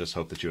matter. Just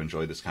hope that you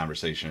enjoy this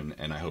conversation,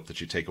 and I hope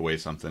that you take away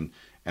something.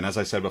 And as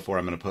I said before,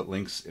 I'm going to put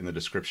links in the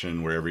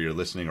description wherever you're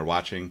listening or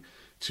watching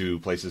to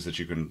places that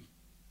you can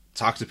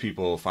talk to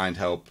people, find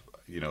help,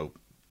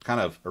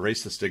 kind of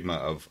erase the stigma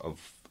of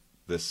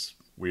this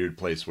weird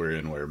place we're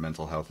in, where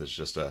mental health is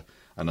just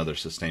another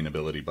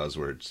sustainability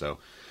buzzword. So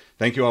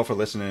thank you all for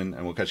listening,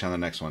 and we'll catch you on the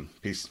next one.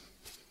 Peace.